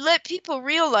to let people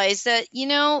realize that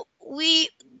we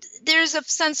there's a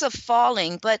sense of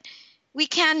falling, but we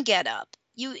can get up.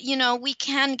 We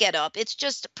can get up. It's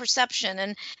just perception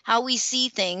and how we see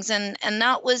things, and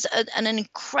that was an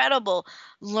incredible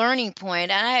learning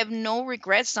point, and I have no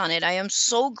regrets on it. I am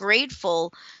so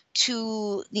grateful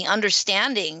to the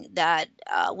understanding that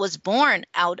was born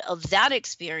out of that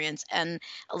experience, and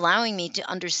allowing me to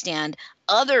understand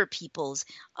other people's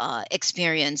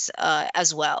experience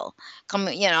as well.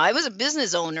 I was a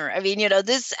business owner. I mean,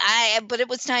 but it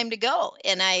was time to go,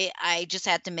 and I just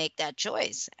had to make that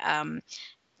choice.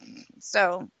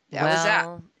 So that was that.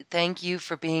 Well, thank you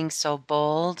for being so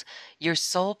bold. Your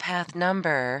soul path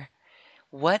number,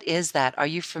 what is that? Are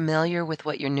you familiar with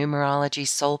what your numerology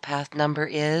soul path number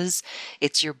is?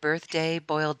 It's your birthday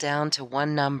boiled down to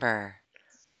one number.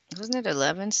 Wasn't it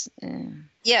 11?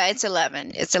 Yeah, it's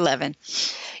 11. It's 11.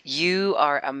 You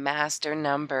are a master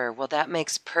number. Well, that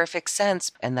makes perfect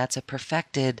sense. And that's a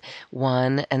perfected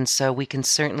one. And so we can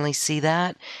certainly see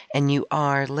that. And you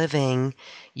are living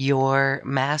your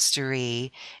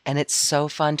mastery. And it's so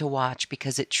fun to watch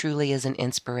because it truly is an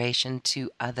inspiration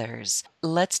to others.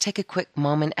 Let's take a quick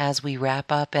moment as we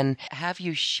wrap up and have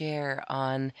you share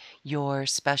on your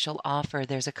special offer.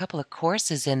 There's a couple of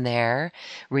courses in there,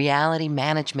 reality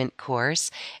management course,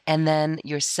 and then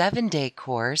your 7-day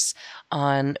course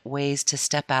on ways to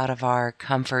step out of our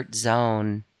comfort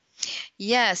zone.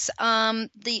 Yes,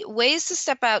 the ways to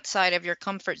step outside of your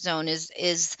comfort zone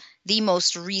is the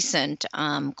most recent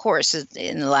course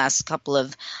in the last couple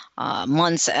of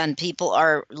months, and people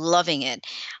are loving it.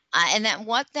 And that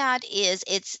what that is,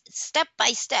 it's step by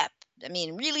step. I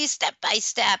mean, really step by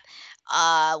step.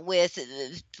 With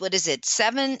what is it?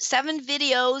 Seven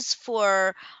videos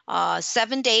for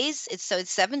 7 days. It's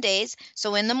 7 days.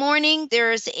 So in the morning,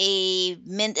 there's a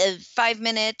 5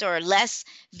 minute or less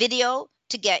video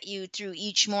to get you through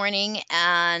each morning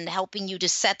and helping you to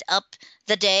set up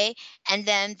the day. And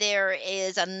then there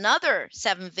is another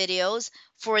 7 videos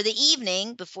for the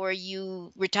evening before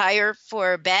you retire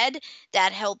for bed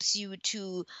that helps you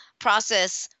to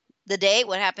process the day,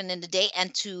 what happened in the day,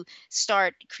 and to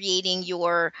start creating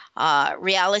your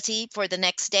reality for the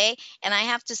next day. And I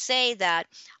have to say that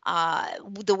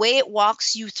the way it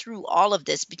walks you through all of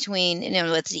this, between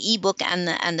it's the ebook and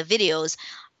the videos.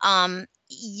 Oh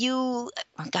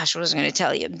gosh, what was I going to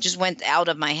tell you? It just went out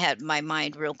of my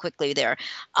mind real quickly there.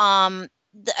 I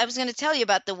was going to tell you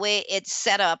about the way it's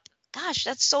set up. Gosh,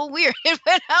 that's so weird. It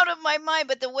went out of my mind,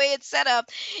 but the way it's set up,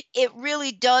 it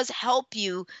really does help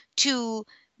you to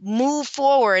move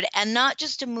forward, and not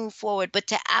just to move forward, but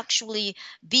to actually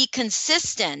be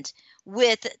consistent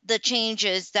with the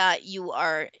changes that you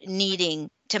are needing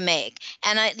to make.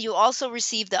 And you also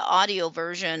receive the audio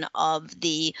version of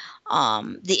the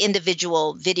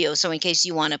individual video. So in case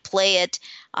you want to play it,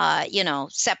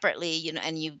 separately,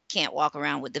 and you can't walk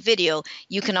around with the video,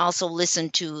 you can also listen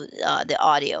to the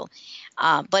audio.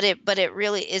 But it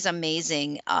really is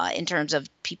amazing in terms of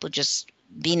people just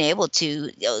being able to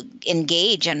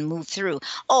engage and move through.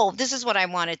 Oh, this is what I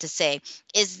wanted to say,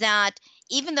 is that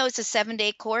even though it's a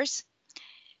 7-day course,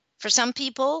 for some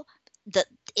people, the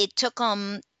it took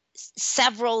them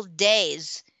several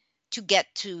days to get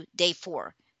to day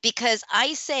 4. Because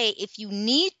I say if you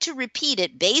need to repeat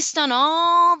it based on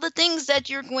all the things that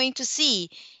you're going to see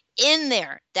in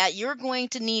there that you're going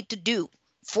to need to do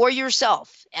for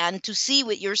yourself and to see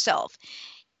with yourself,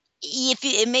 if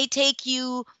it may take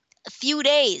you a few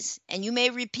days and you may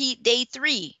repeat day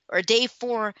 3 or day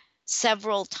 4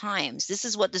 several times. This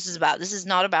is what this is about. This is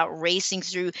not about racing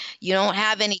through. You don't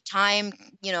have any time,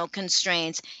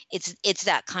 constraints. It's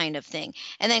that kind of thing.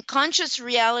 And then conscious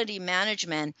reality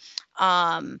management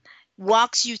um,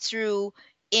 walks you through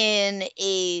in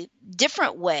a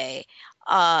different way,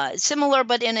 similar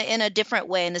but in a different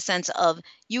way, in the sense of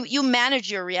you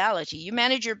manage your reality, you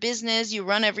manage your business, you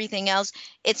run everything else.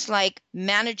 It's like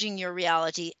managing your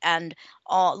reality and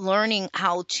learning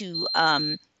how to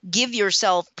give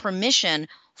yourself permission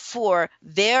for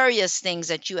various things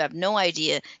that you have no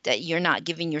idea that you're not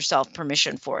giving yourself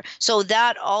permission for. So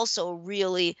that also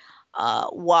really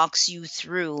walks you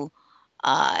through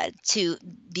to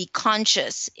be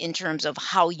conscious in terms of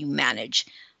how you manage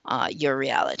your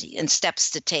reality and steps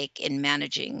to take in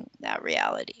managing that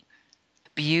reality.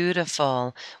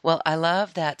 Beautiful. Well, I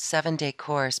love that 7-day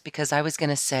course because I was going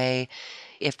to say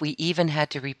if we even had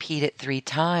to repeat it 3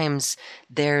 times,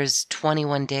 there's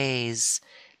 21 days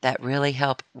that really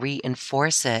help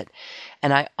reinforce it.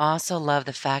 And I also love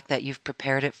the fact that you've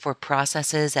prepared it for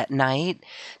processes at night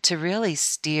to really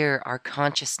steer our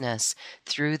consciousness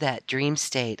through that dream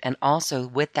state. And also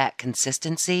with that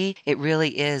consistency, it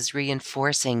really is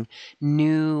reinforcing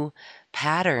new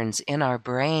patterns in our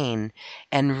brain.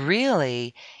 And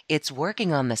really, it's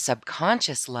working on the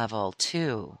subconscious level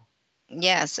too.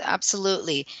 Yes,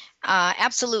 absolutely.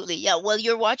 Absolutely. Yeah. Well,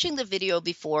 you're watching the video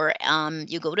before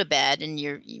you go to bed, and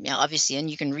obviously, and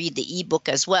you can read the ebook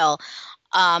as well.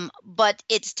 But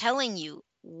it's telling you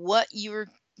what you're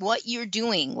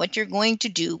doing, what you're going to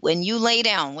do when you lay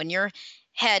down, when your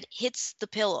head hits the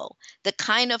pillow, the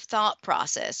kind of thought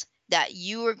process that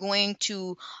you are going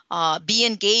to be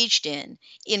engaged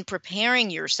in preparing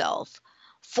yourself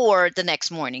for the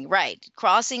next morning, right?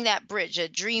 Crossing that bridge, a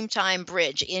dream time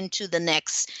bridge, into the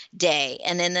next day,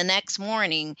 and then the next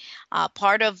morning.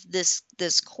 Part of this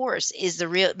course is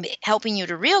helping you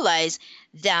to realize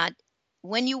that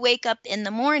when you wake up in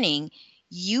the morning,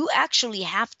 you actually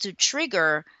have to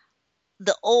trigger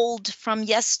the old from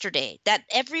yesterday, that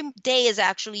every day is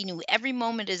actually new, every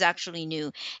moment is actually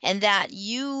new, and that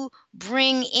you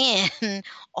bring in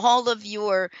all of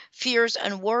your fears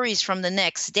and worries from the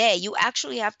next day. You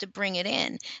actually have to bring it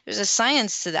in. There's a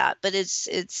science to that, but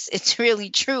it's really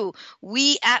true.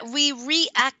 We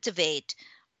reactivate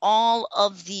all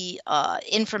of the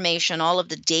information, all of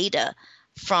the data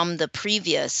from the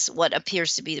previous, what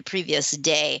appears to be the previous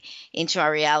day, into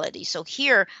our reality. So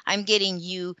here I'm getting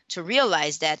you to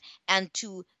realize that, and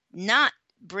to not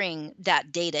bring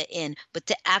that data in, but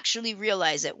to actually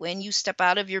realize that when you step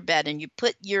out of your bed and you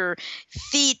put your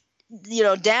feet,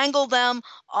 dangle them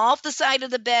off the side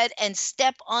of the bed and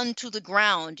step onto the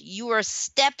ground, you are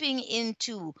stepping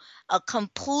into a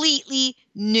completely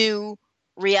new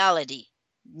reality.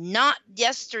 Not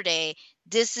yesterday.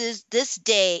 This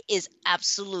day is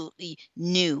absolutely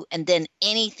new, and then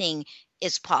anything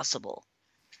is possible.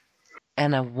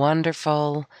 And a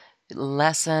wonderful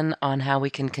lesson on how we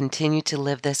can continue to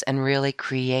live this and really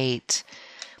create.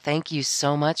 Thank you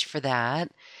so much for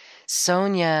that.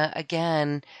 Sonia,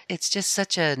 again, it's just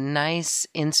such a nice,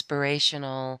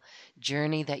 inspirational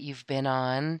journey that you've been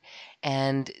on,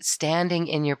 and standing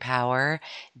in your power,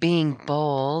 being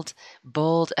bold,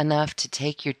 bold enough to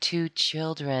take your 2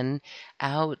 children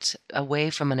out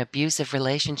away from an abusive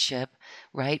relationship,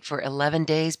 right, for 11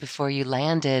 days before you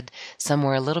landed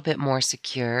somewhere a little bit more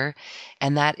secure.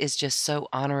 And that is just so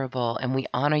honorable. And we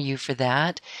honor you for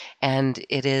that. And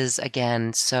it is,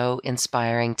 again, so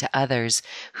inspiring to others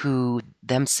who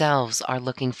themselves are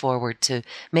looking forward to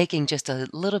making just a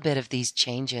little bit of these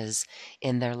changes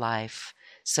in their life.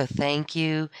 So thank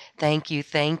you, thank you,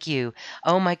 thank you.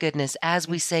 Oh my goodness, as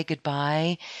we say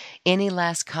goodbye, any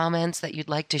last comments that you'd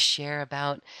like to share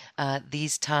about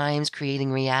these times,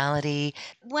 creating reality?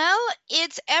 Well,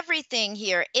 it's everything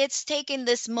here. It's taking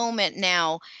this moment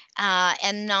now,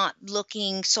 and not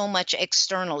looking so much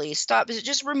externally. Stop.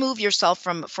 Just remove yourself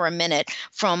from for a minute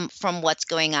from what's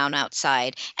going on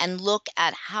outside, and look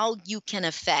at how you can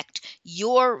affect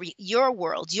your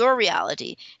world, your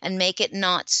reality, and make it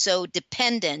not so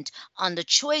dependent on the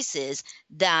choices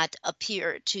that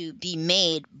appear to be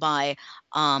made by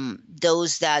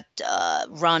those that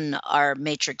run our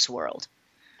matrix world.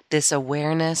 This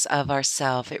awareness of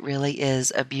ourself, it really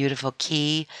is a beautiful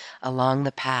key along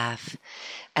the path.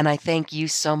 And I thank you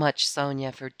so much,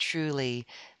 Sonia, for truly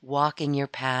walking your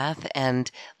path and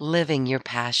living your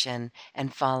passion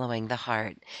and following the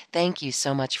heart. Thank you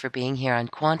so much for being here on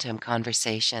Quantum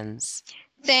Conversations.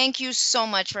 Thank you so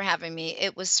much for having me.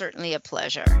 It was certainly a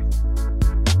pleasure.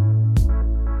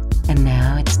 And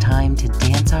now it's time to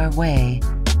dance our way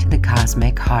to the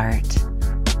cosmic heart.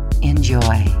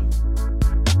 Enjoy.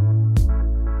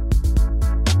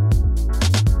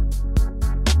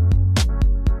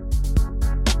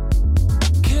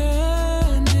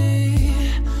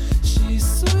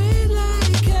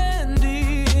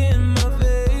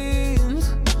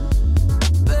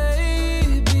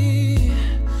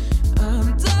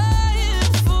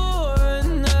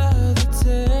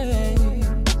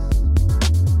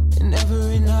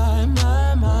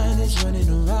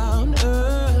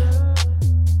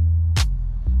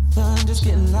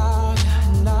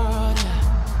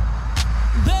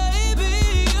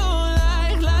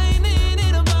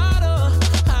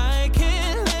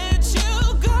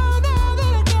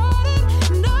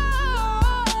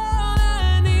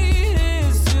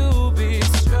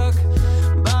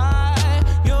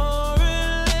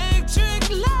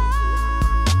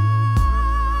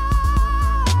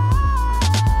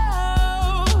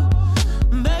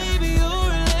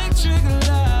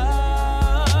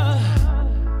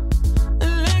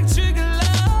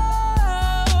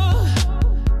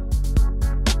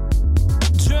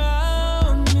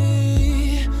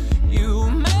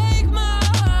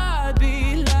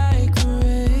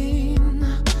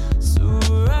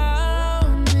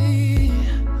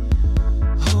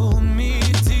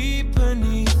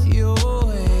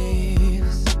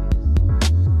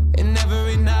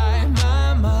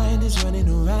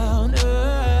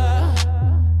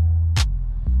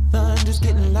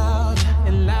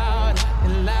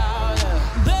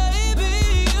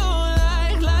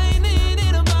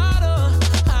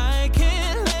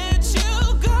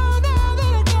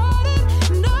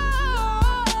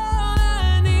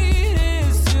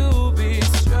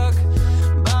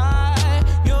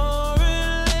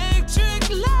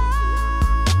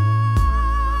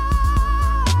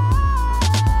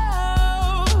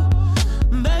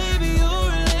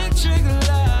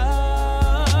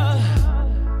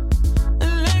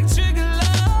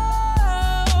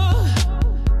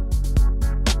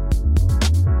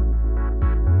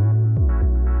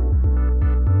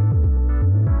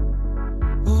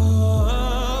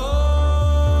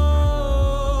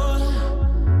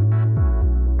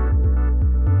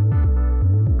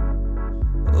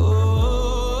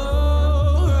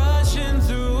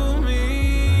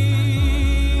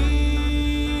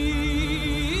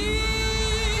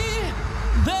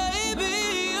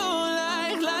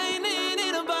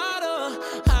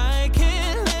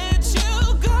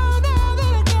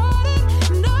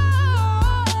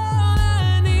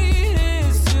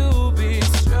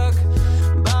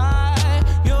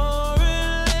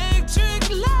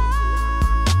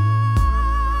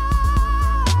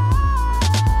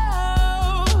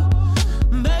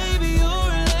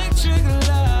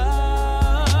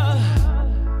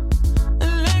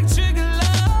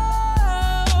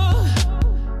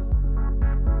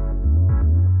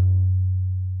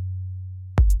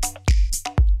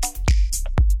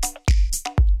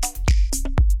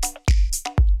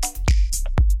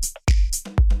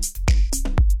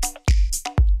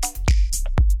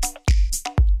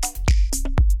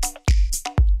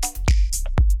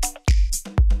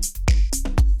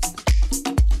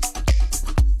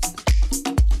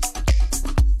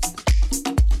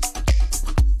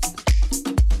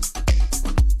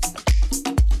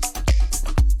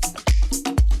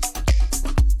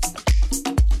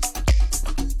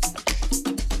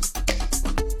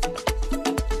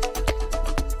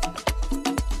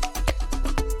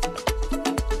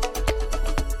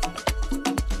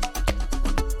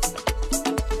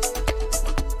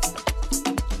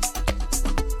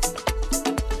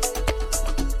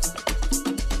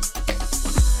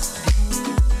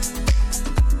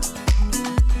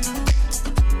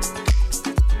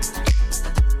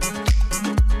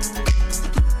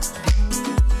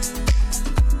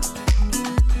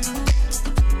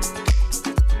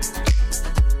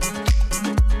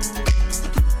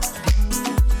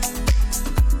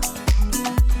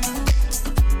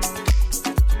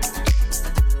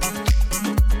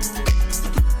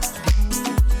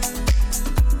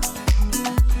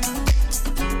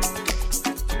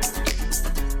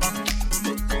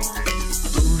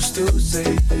 to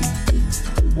say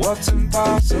what's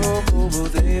impossible,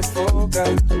 they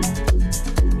forgot.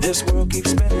 This world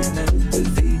keeps spinning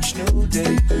with each new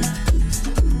day.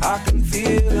 I can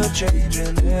feel a change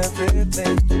in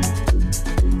everything,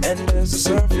 and as the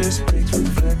surface breaks,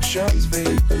 reflections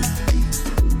fade.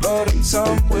 but in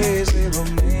some ways they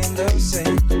remain the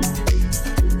same.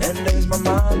 And as my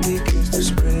mind begins to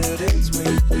spread its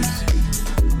wings,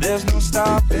 there's no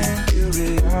stopping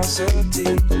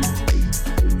curiosity.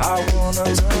 I wanna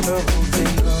turn the whole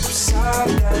thing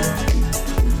upside down.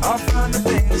 I'll find the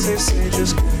things they say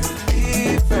just can't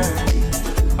be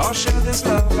found. I'll share this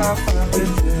love I find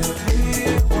with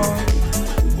everyone.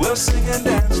 We'll sing and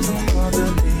dance to Mother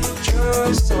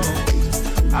Nature's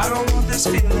songs. I don't want this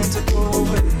feeling to go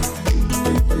away.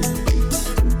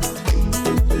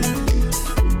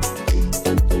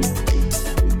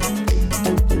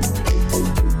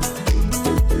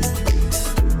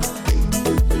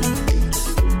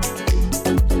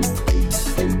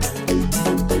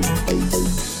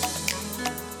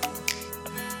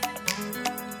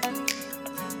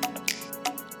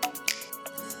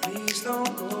 Please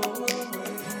don't go away.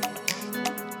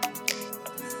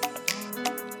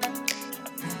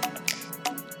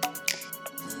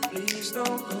 Please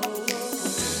don't go away.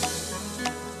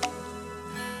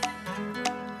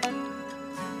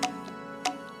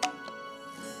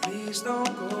 Please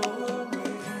don't go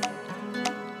away.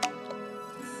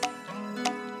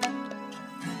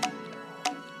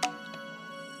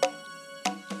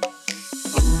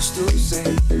 Who's to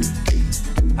say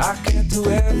I can't do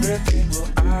everything? Well,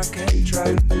 I can try.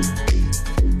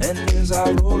 And as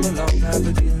I roll along, I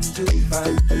begin to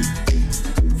find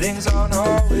things aren't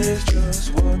always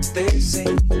just what they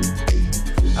seem.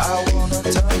 I wanna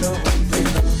turn the whole thing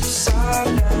upside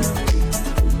down.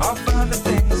 I'll find the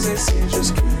things they say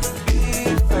just can't be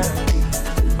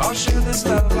found. I'll share this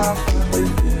love I find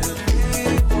with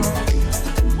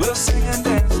everyone. We'll sing and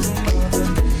dance to Mother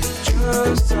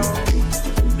Nature's song.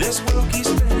 This world keeps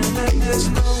spinning and there's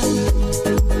no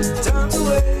time to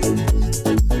waste.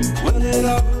 Will it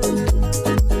all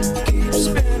keep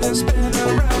spinning, spinning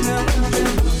around and round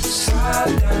and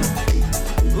upside down?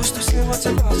 Who's to say what's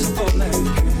impossible and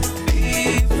can't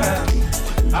be found?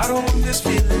 I don't want this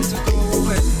feeling to go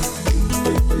away.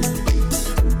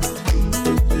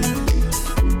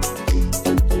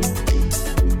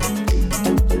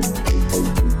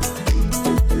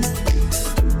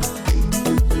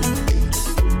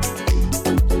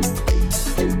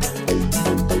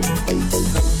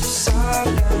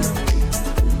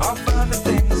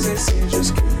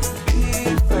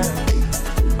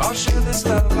 I'll share this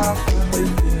love I find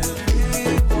with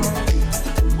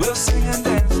everyone. We'll sing and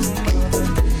dance to Mother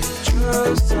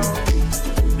Nature's song.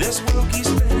 This world keeps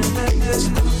spinning and there's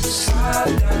no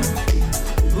side down.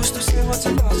 Who's to say what's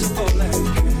impossible and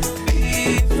can't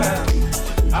be found?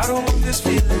 I don't want this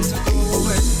feeling to go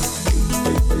away.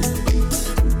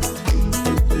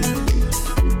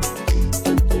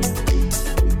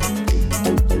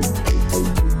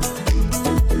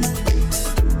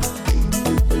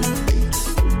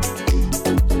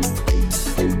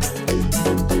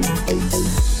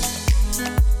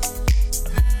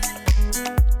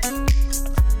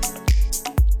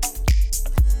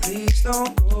 Please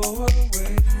don't go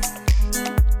away.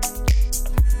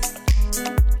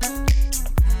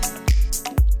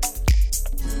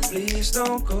 Please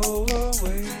don't go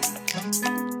away.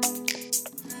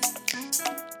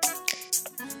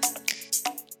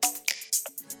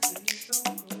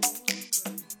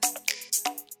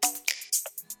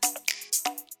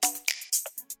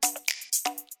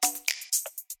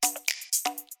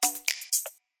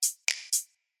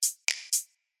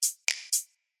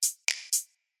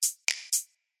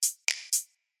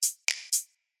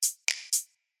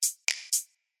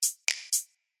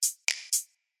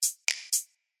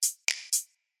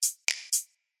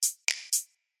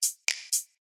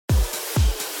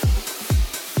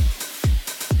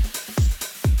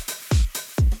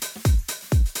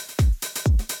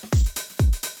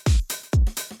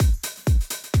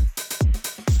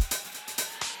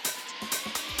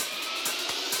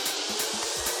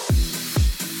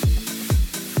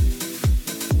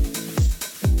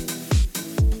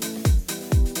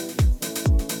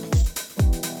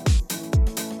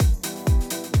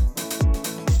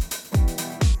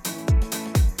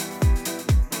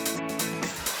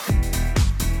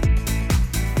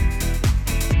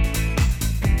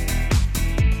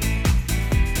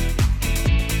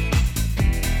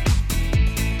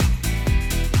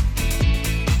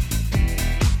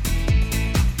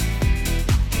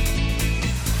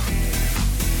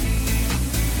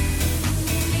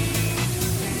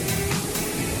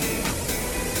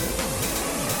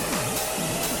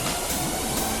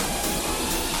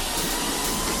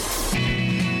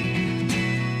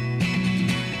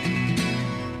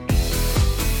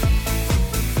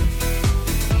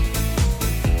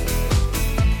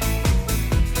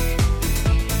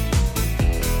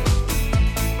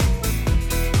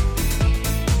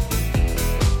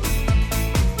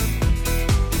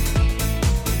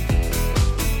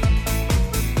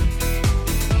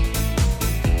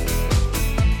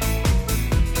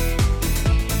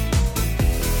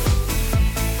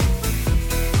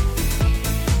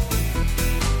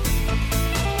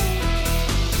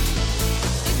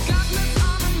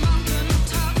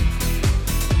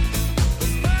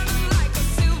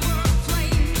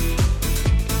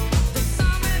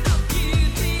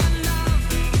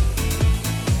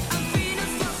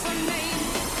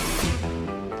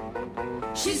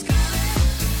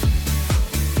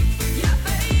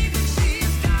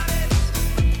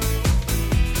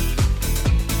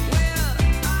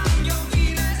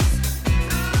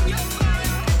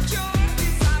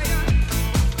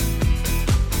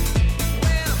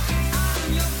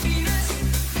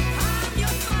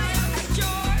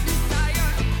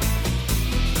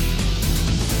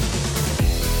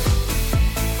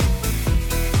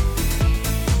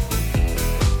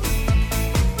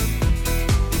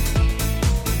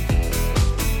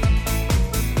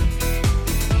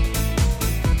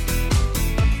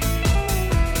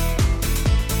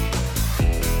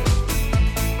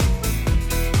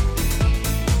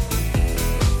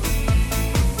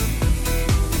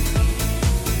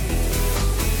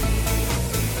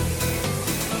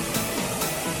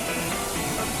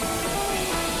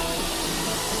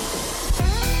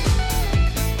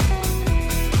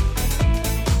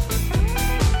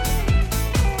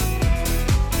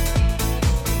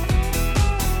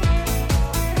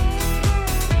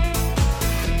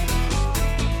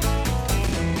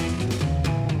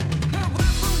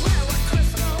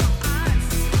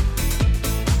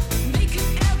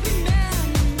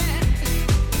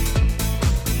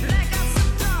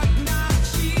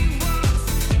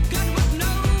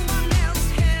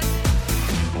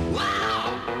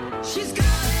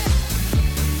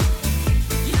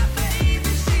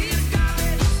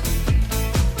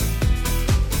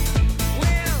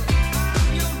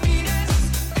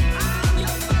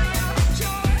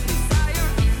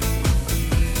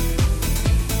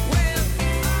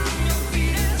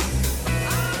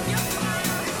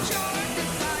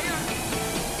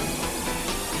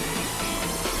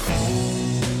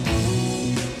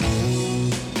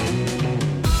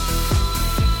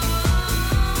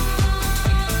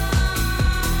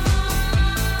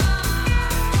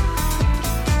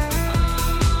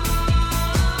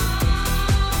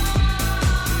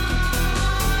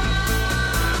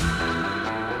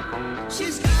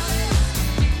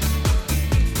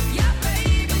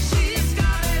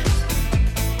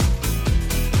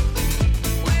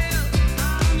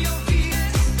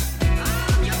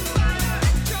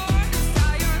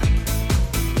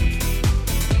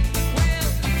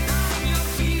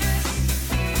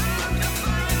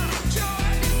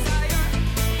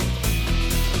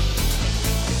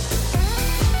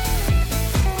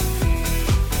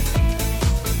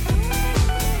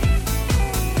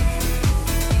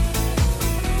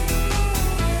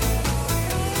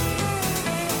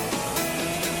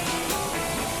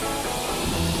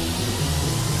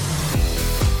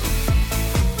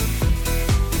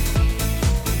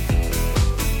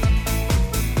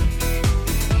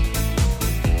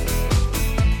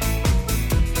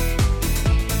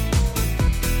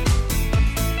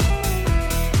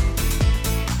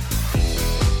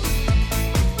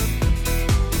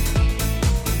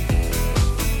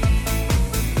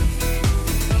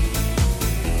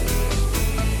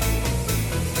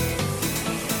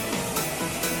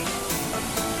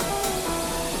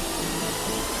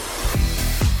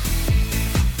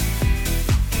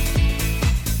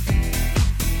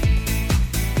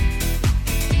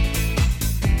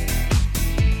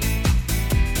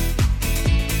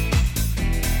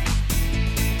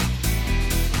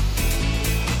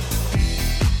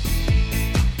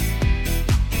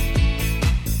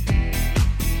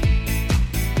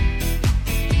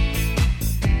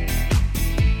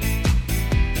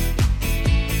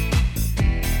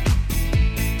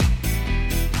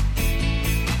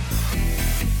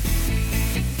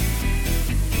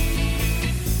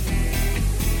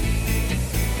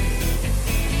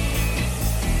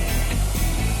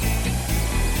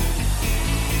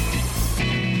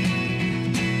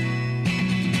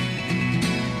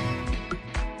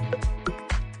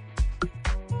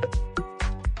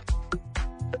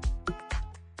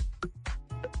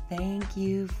 Thank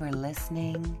you for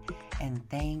listening, and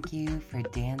thank you for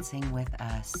dancing with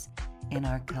us in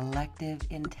our collective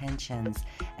intentions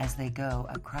as they go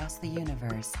across the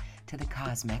universe to the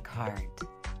cosmic heart.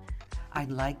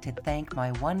 I'd like to thank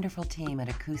my wonderful team at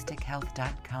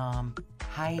acoustichealth.com,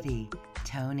 Heidi,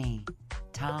 Tony,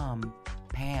 Tom,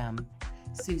 Pam,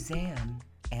 Suzanne,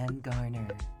 and Garner,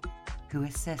 who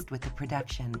assist with the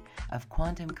production of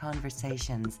Quantum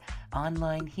Conversations,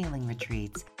 online healing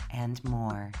retreats, and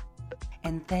more.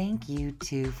 And thank you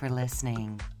too for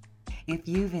listening. If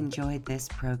you've enjoyed this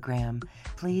program,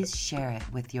 please share it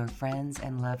with your friends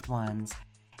and loved ones.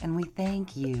 And we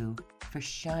thank you for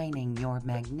shining your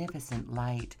magnificent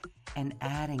light and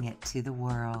adding it to the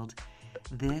world.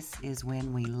 This is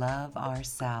when we love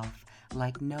ourselves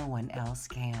like no one else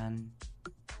can.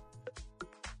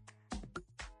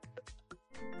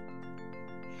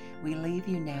 We leave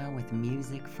you now with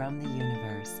music from the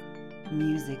universe.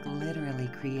 Music literally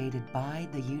created by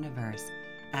the universe,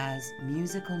 as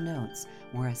musical notes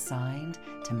were assigned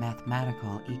to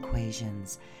mathematical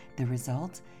equations. The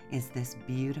result is this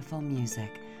beautiful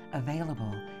music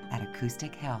available at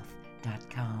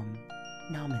acoustichealth.com.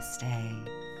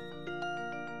 Namaste.